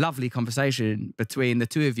lovely conversation between the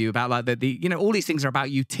two of you about like all these things are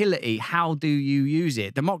about utility. How do you use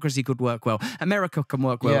it? Democracy could work well. America can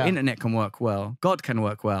work well. Internet can work well. God can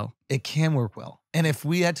work well. It can work well. And if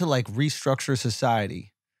we had to like restructure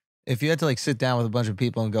society, if you had to like sit down with a bunch of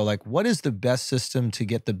people and go like, what is the best system to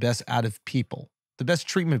get the best out of people? The best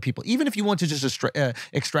treatment of people, even if you want to just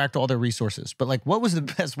extract all their resources, but like, what was the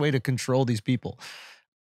best way to control these people?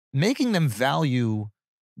 Making them value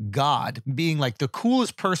God, being like the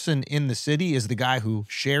coolest person in the city is the guy who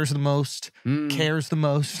shares the most, cares the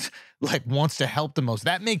most, like wants to help the most.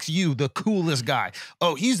 That makes you the coolest guy.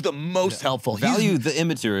 Oh, he's the most helpful. Value the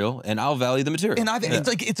immaterial, and I'll value the material. And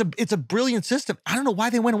it's a brilliant system. I don't know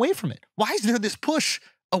why they went away from it. Why is there this push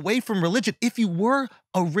away from religion? If you were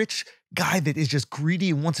a rich guy that is just greedy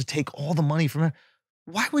and wants to take all the money from it,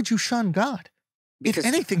 why would you shun God? Because,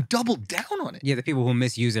 if anything, double down on it. Yeah, the people who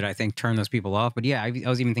misuse it, I think, turn those people off. But yeah, I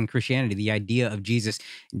was even thinking Christianity, the idea of Jesus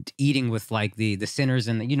eating with like the sinners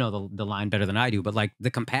and the line better than I do, but like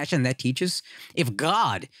the compassion that teaches. If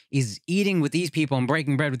God is eating with these people and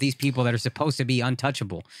breaking bread with these people that are supposed to be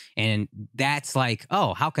untouchable, and that's like,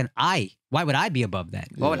 oh, why would I be above that?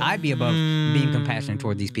 Why would I be above being compassionate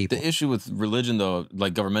toward these people? The issue with religion, though,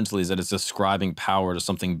 like governmentally, is that it's ascribing power to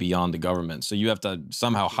something beyond the government. So you have to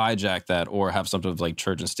somehow hijack that or have something of like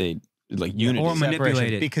church and state, like unity. Or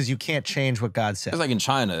manipulate it. Because you can't change what God said. It's like in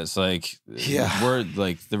China, it's like, we're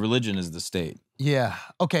like, the religion is the state. Yeah.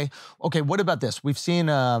 Okay. What about this? We've seen,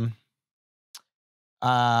 I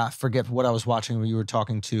forget what I was watching when you were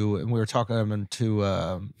talking to, and we were talking to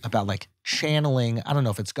about like channeling. I don't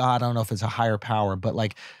know if it's God, I don't know if it's a higher power, but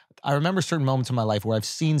like I remember certain moments in my life where I've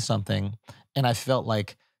seen something and I felt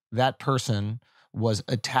like that person was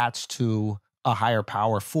attached to a higher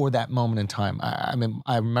power for that moment in time. I mean,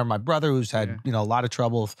 I remember my brother who's had, a lot of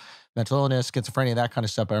trouble with mental illness, schizophrenia, that kind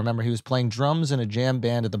of stuff. But I remember he was playing drums in a jam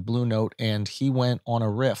band at the Blue Note and he went on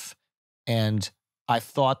a riff, and I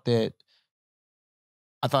thought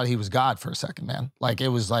he was God for a second, man. Like, it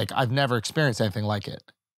was like, I've never experienced anything like it.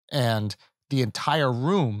 And the entire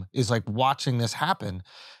room is like watching this happen.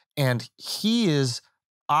 And he is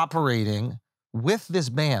operating with this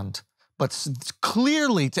band, but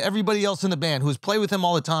clearly to everybody else in the band who's played with him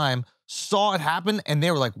all the time, saw it happen. And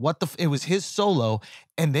they were like, it was his solo.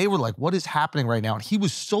 And they were like, what is happening right now? And he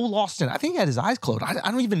was so lost in it. I think he had his eyes closed. I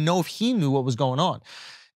don't even know if he knew what was going on.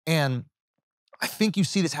 And I think you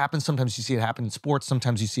see this happen. Sometimes you see it happen in sports.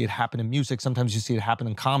 Sometimes you see it happen in music. Sometimes you see it happen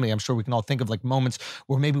in comedy. I'm sure we can all think of like moments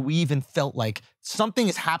where maybe we even felt like something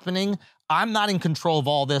is happening. I'm not in control of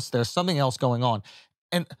all this. There's something else going on.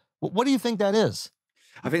 And what do you think that is?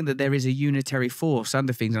 I think that there is a unitary force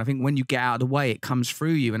under things. And I think when you get out of the way, it comes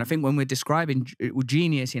through you. And I think when we're describing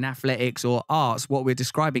genius in athletics or arts, what we're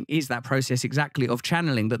describing is that process exactly of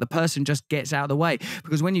channeling, that the person just gets out of the way.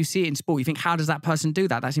 Because when you see it in sport, you think, how does that person do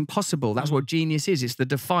that? That's impossible. That's what genius is. It's the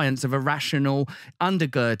defiance of a rational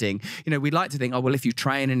undergirding. We like to think, oh, well, if you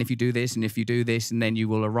train and if you do this and if you do this, and then you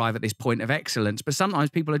will arrive at this point of excellence. But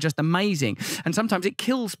sometimes people are just amazing. And sometimes it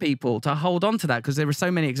kills people to hold on to that, because there are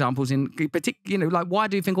so many examples in particular, like, why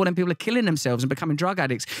do you think all them people are killing themselves and becoming drug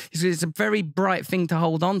addicts? It's a very bright thing to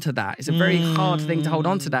hold on to that. It's a very hard thing to hold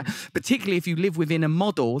on to that, particularly if you live within a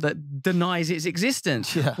model that denies its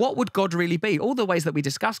existence. Yeah. What would God really be? All the ways that we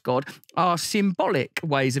discuss God are symbolic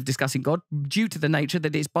ways of discussing God due to the nature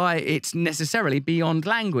that it's necessarily beyond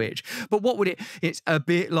language. But what would it? It's a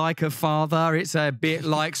bit like a father. It's a bit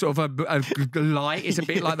like sort of a light. It's a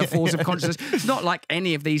bit like the force of consciousness. It's not like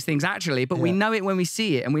any of these things actually, but we know it when we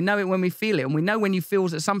see it, and we know it when we feel it, and we know when you feel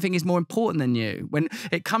that something is more important than you, when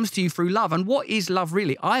it comes to you through love. And what is love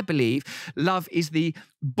really? I believe love is the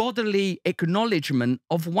bodily acknowledgement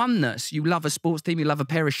of oneness. You love a sports team, you love a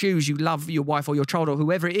pair of shoes, you love your wife or your child or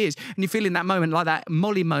whoever it is, and you feel in that moment, like that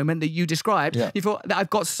Molly moment that you described, you thought that I've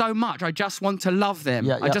got so much, I just want to love them.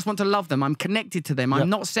 I just want to love them. I'm connected to them. I'm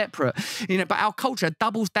not separate. But our culture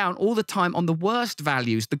doubles down all the time on the worst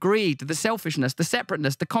values, the greed, the selfishness, the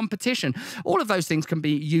separateness, the competition. All of those things can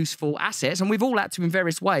be useful assets, and we've all had to, in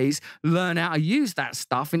various ways, learn how to use that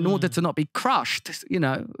stuff in order to not be crushed,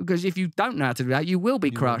 because if you don't know how to do that, you will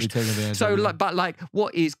be crushed. So, but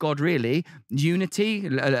what is God really? Unity,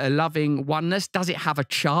 a loving oneness. Does it have a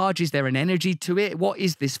charge? Is there an energy to it? What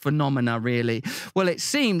is this phenomena really? Well, it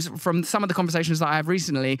seems from some of the conversations that I have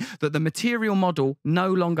recently that the material model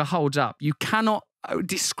no longer holds up. You cannot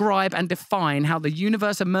describe and define how the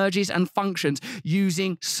universe emerges and functions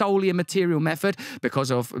using solely a material method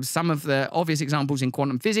because of some of the obvious examples in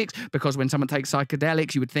quantum physics, because when someone takes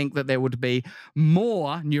psychedelics, you would think that there would be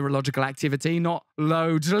more neurological activity, not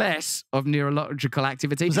loads less of neurological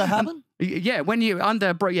activity. Does that happen? Yeah, when you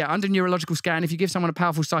under neurological scan, if you give someone a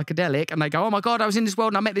powerful psychedelic and they go, oh my God, I was in this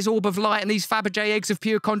world and I met this orb of light and these Fabergé eggs of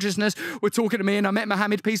pure consciousness were talking to me and I met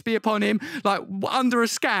Muhammad, peace be upon him. Like under a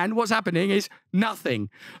scan, what's happening is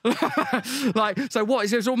nothing. So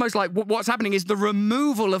it's almost like what's happening is the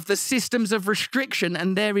removal of the systems of restriction,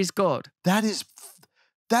 and there is God. That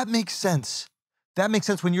makes sense. That makes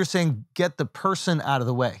sense when you're saying get the person out of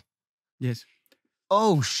the way. Yes.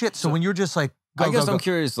 Oh shit. So when you're just like, I guess I'm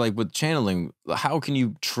curious, like with channeling, how can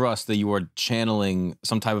you trust that you are channeling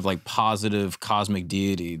some type of like positive cosmic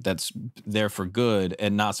deity that's there for good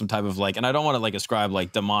and not some type of like, and I don't want to like ascribe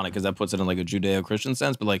like demonic because that puts it in like a Judeo-Christian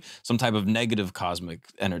sense, but like some type of negative cosmic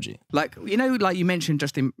energy. Like, you know, like you mentioned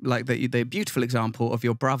just in like the beautiful example of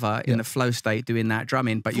your brother in the flow state doing that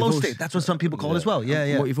drumming. But flow state, that's what some people call it as well. Yeah,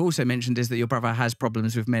 yeah. What you've also mentioned is that your brother has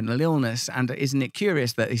problems with mental illness. And isn't it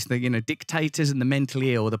curious that it's the, you know, dictators and the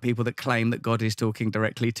mentally ill, the people that claim that God is talking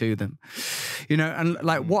directly to them, you know, and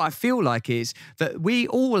like what I feel like is that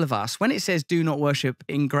all of us, when it says do not worship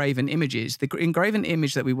engraven images, the engraven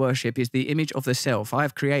image that we worship is the image of the self. I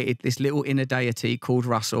have created this little inner deity called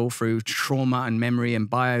Russell through trauma and memory and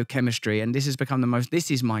biochemistry, and this has become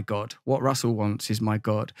this is my God. What Russell wants is my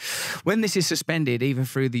God. When this is suspended, either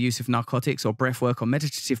through the use of narcotics or breath work or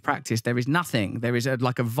meditative practice, there is nothing. There is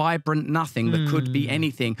like a vibrant nothing that could be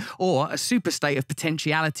anything, or a super state of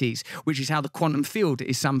potentialities, which is how the quantum field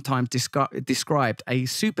is sometimes described, a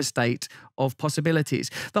super state of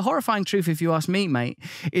possibilities. The horrifying truth, if you ask me, mate,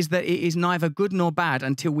 is that it is neither good nor bad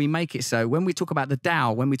until we make it so. When we talk about the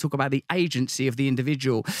Tao, when we talk about the agency of the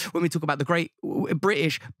individual, when we talk about the great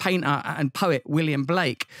British painter and poet William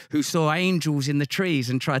Blake, who saw angels in the trees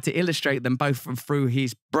and tried to illustrate them both through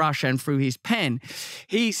his brush and through his pen,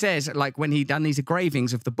 he says, like when he done these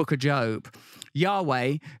engravings of the Book of Job,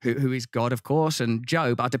 Yahweh, who is God, of course, and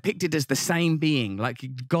Job are depicted as the same being. Like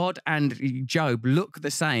God and Job look the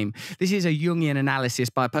same. This is a Jungian analysis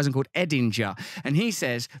by a person called Edinger. And he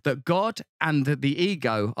says that God and the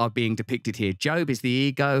ego are being depicted here. Job is the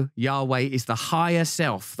ego. Yahweh is the higher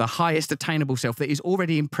self, the highest attainable self that is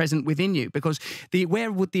already present within you. Because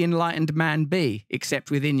where would the enlightened man be except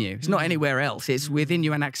within you? It's not anywhere else. It's within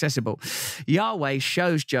you and accessible. Yahweh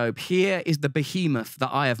shows Job, here is the behemoth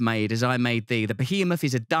that I have made as I made thee. The behemoth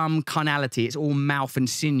is a dumb carnality. It's all mouth and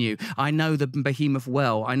sinew. I know the behemoth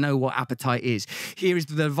well. I know what appetite is. Here is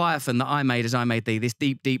the Leviathan that I made as I made thee, this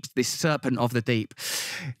deep, this serpent of the deep.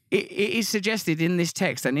 It is suggested in this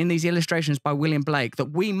text and in these illustrations by William Blake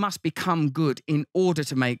that we must become good in order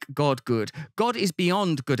to make God good. God is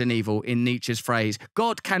beyond good and evil, in Nietzsche's phrase.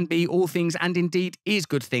 God can be all things and indeed is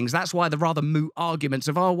good things. That's why the rather moot arguments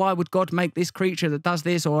of, oh, why would God make this creature that does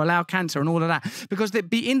this or allow cancer and all of that? Because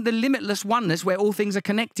in the limitless oneness where all things are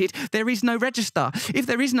connected, there is no register. If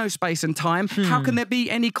there is no space and time, how can there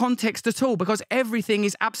be any context at all? Because everything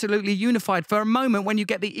is absolutely unified. For a moment, when you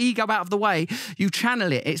get the ego out of the way, you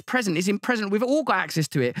channel it. It's present. It's in present. We've all got access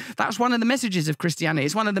to it. That's one of the messages of Christianity.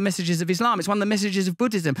 It's one of the messages of Islam. It's one of the messages of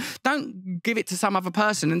Buddhism. Don't give it to some other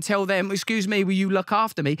person and tell them, excuse me, will you look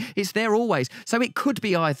after me? It's there always. So it could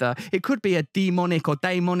be either. It could be a demonic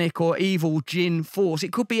or evil jinn force.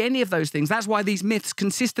 It could be any of those things. That's why these myths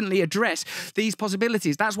consistently address these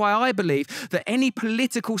possibilities. That's why I believe that any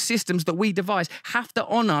political systems that we devise have to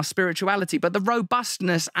honor spirituality, but the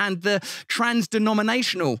robustness and the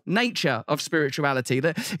trans-denominational nature of spirituality,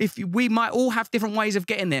 that if we might all have different ways of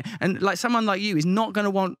getting there, and like someone like you is not going to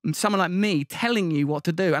want someone like me telling you what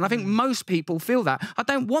to do. And I think most people feel that. I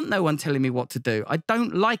don't want no one telling me what to do. I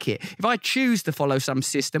don't like it. If I choose to follow some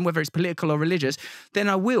system, whether it's political or religious, then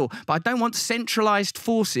I will. But I don't want centralized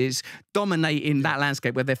forces dominating that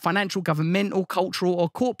landscape, whether they're financial, governmental, cultural, or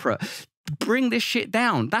corporate. Bring this shit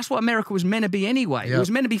down. That's what America was meant to be anyway. Yep. It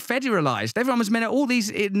was meant to be federalized. Everyone was meant to, all these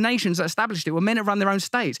nations that established it were meant to run their own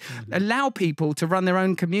states. Allow people to run their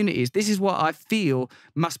own communities. This is what I feel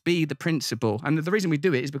must be the principle. And the reason we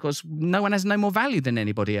do it is because no one has no more value than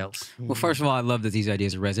anybody else. Well, first of all, I love that these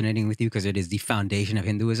ideas are resonating with you because it is the foundation of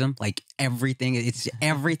Hinduism. Like everything, it's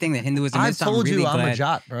everything that Hinduism is. I told you I'm a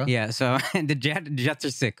Jat, bro. Yeah, so the Jats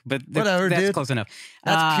are sick, but whatever, that's dude. close enough.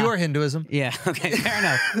 That's pure Hinduism. Yeah, okay, fair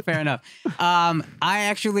enough, fair enough. I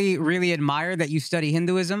actually really admire that you study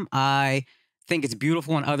Hinduism. I think it's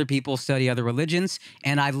beautiful when other people study other religions.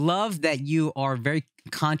 And I love that you are very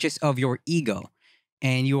conscious of your ego.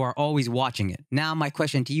 and you are always watching it. Now, my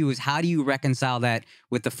question to you is, how do you reconcile that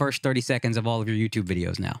with the first 30 seconds of all of your YouTube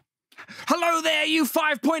videos now? Hello there, you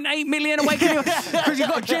 5.8 million awakening. Because you've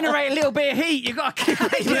got to generate a little bit of heat. You've got to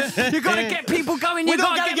get people going. We You've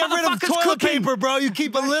don't got gotta to get rid of toilet cooking. paper, bro. You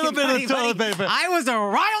keep a little bit of toilet paper. I was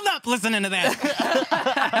riled up listening to that.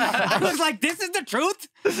 I was like, this is the truth?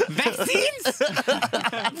 Vaccines?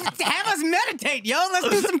 Have us meditate, yo. Let's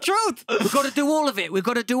do some truth. We've got to do all of it. We've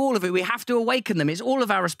got to do all of it. We have to awaken them. It's all of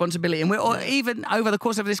our responsibility. And we're all, even over the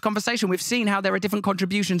course of this conversation, we've seen how there are different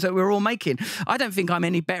contributions that we're all making. I don't think I'm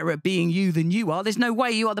any better at being you than you are. There's no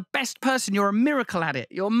way. You are the best person. You're a miracle at it.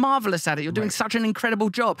 You're marvelous at it. You're doing such an incredible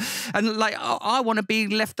job. And like, I want to be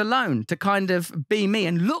left alone to kind of be me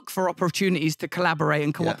and look for opportunities to collaborate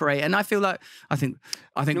and cooperate. And I feel like, I think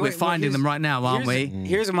we're finding them right now, aren't we?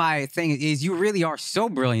 Here's my thing is you really are so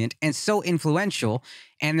brilliant and so influential.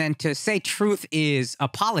 And then to say truth is a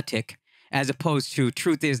politic as opposed to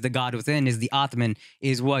truth is the God within, is the Atman,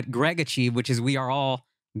 is what Greg achieved, which is we are all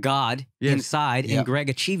God inside, and Greg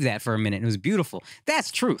achieved that for a minute. It was beautiful.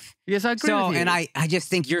 That's truth. Yes, I agree with you. And I just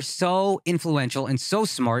think you're so influential and so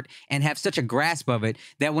smart and have such a grasp of it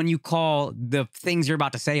that when you call the things you're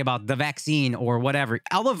about to say about the vaccine or whatever,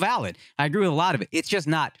 although valid, I agree with a lot of it. It's just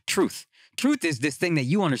not truth. Truth is this thing that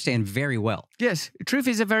you understand very well. Yes, truth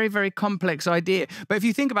is a very, very complex idea. But if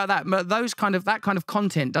you think about that, that kind of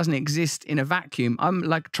content doesn't exist in a vacuum. I'm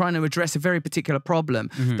like trying to address a very particular problem,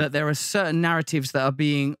 that there are certain narratives that are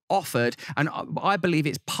being offered, and I believe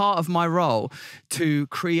it's part of my role to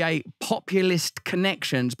create populist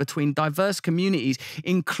connections between diverse communities,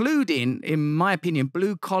 including, in my opinion,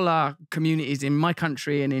 blue-collar communities in my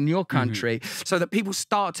country and in your country, so that people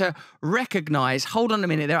start to recognize, hold on a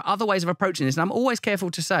minute, there are other ways of approaching this. And I'm always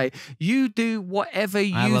careful to say, you do whatever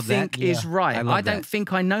you think is right. I don't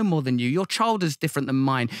think I know more than you. Your child is different than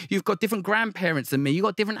mine. You've got different grandparents than me. You've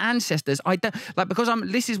got different ancestors. I don't, like, because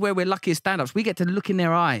this is where we're lucky as stand-ups. We get to look in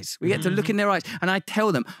their eyes. We get to look in their eyes. And I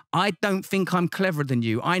tell them, I don't think I'm cleverer than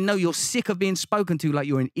you. I know you're sick of being spoken to like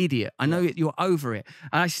you're an idiot. I know you're over it.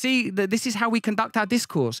 And I see that this is how we conduct our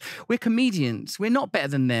discourse. We're comedians. We're not better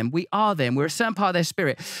than them. We are them. We're a certain part of their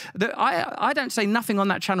spirit. I don't say nothing on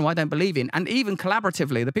that channel I don't believe in. And even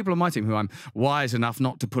collaboratively, the people on my team who I'm wise enough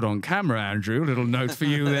not to put on camera, Andrew, little note for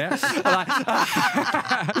you there.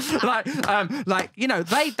 You know,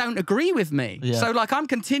 they don't agree with me. So like I'm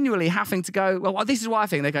continually having to go, well, this is what I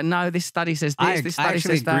think. They go, no, this study says this, this study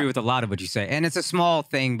says that. I actually agree with a lot of what you say. And it's a small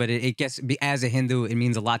thing, but it gets, as a Hindu, it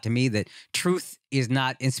means a lot to me that truth is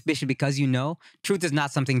not, especially because you know, truth is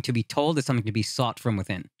not something to be told, it's something to be sought from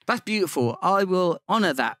within. That's beautiful. I will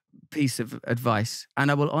honor that piece of advice, and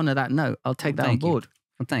I will honor that note. I'll take that on board.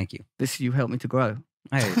 Well, thank you. You helped me to grow.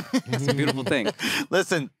 Hey, it's a beautiful thing.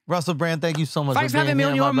 Listen, Russell Brand, thank you so much. Thanks for having me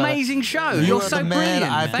on your amazing show. You're so brilliant.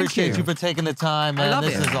 I appreciate you for taking the time, man. I love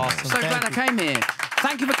this it. is awesome. So glad I came here.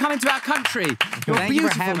 Thank you for coming to our country. You're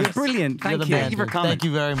beautiful. You're brilliant. Thank you. Thank you for coming. Thank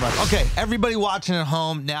you very much. Okay, everybody watching at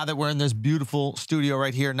home, now that we're in this beautiful studio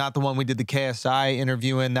right here, not the one we did the KSI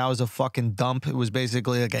interview in, that was a fucking dump. It was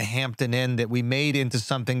basically like a Hampton Inn that we made into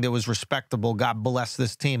something that was respectable. God bless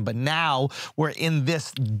this team. But now we're in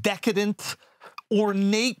this decadent,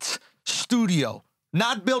 ornate studio.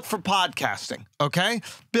 Not built for podcasting, okay?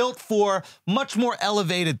 Built for much more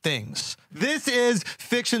elevated things. This is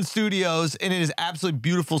Fiction Studios, and it is absolutely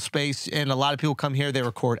beautiful space, and a lot of people come here, they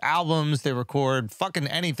record albums, they record fucking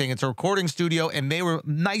anything. It's a recording studio, and they were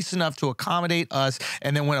nice enough to accommodate us,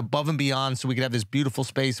 and then went above and beyond so we could have this beautiful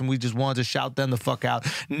space, and we just wanted to shout them the fuck out.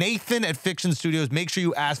 Nathan at Fiction Studios, make sure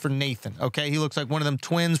you ask for Nathan, okay? He looks like one of them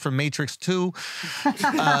twins from Matrix 2,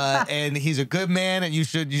 and he's a good man, and you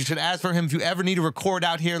should ask for him if you ever need to record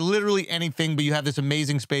out here, literally anything, but you have this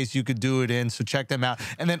amazing space you could do it in, so check them out.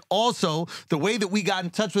 And then also, the way that we got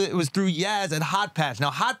in touch with it was through Yaz at Hot Patch.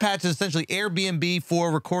 Now, Hot Patch is essentially Airbnb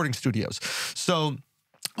for recording studios. So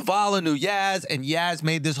Vala knew Yaz, and Yaz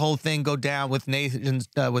made this whole thing go down with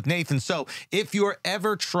Nathan. So if you're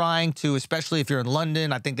ever trying to, especially if you're in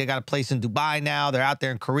London, I think they got a place in Dubai now. They're out there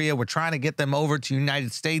in Korea. We're trying to get them over to the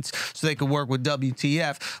United States so they can work with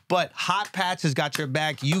WTF. But Hot Patch has got your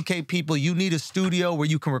back. UK people, you need a studio where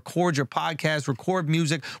you can record your podcast, record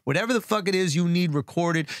music, whatever the fuck it is you need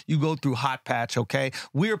recorded, you go through Hot Patch, okay?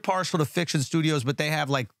 We're partial to Fiction Studios, but they have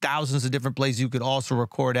like thousands of different places you could also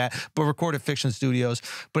record at, but record at Fiction Studios.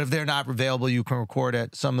 But if they're not available, you can record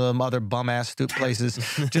at some of them other bum-ass places.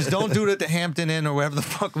 Just don't do it at the Hampton Inn or wherever the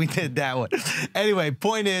fuck we did that one. Anyway,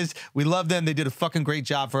 point is, we love them. They did a fucking great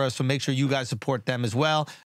job for us, so make sure you guys support them as well.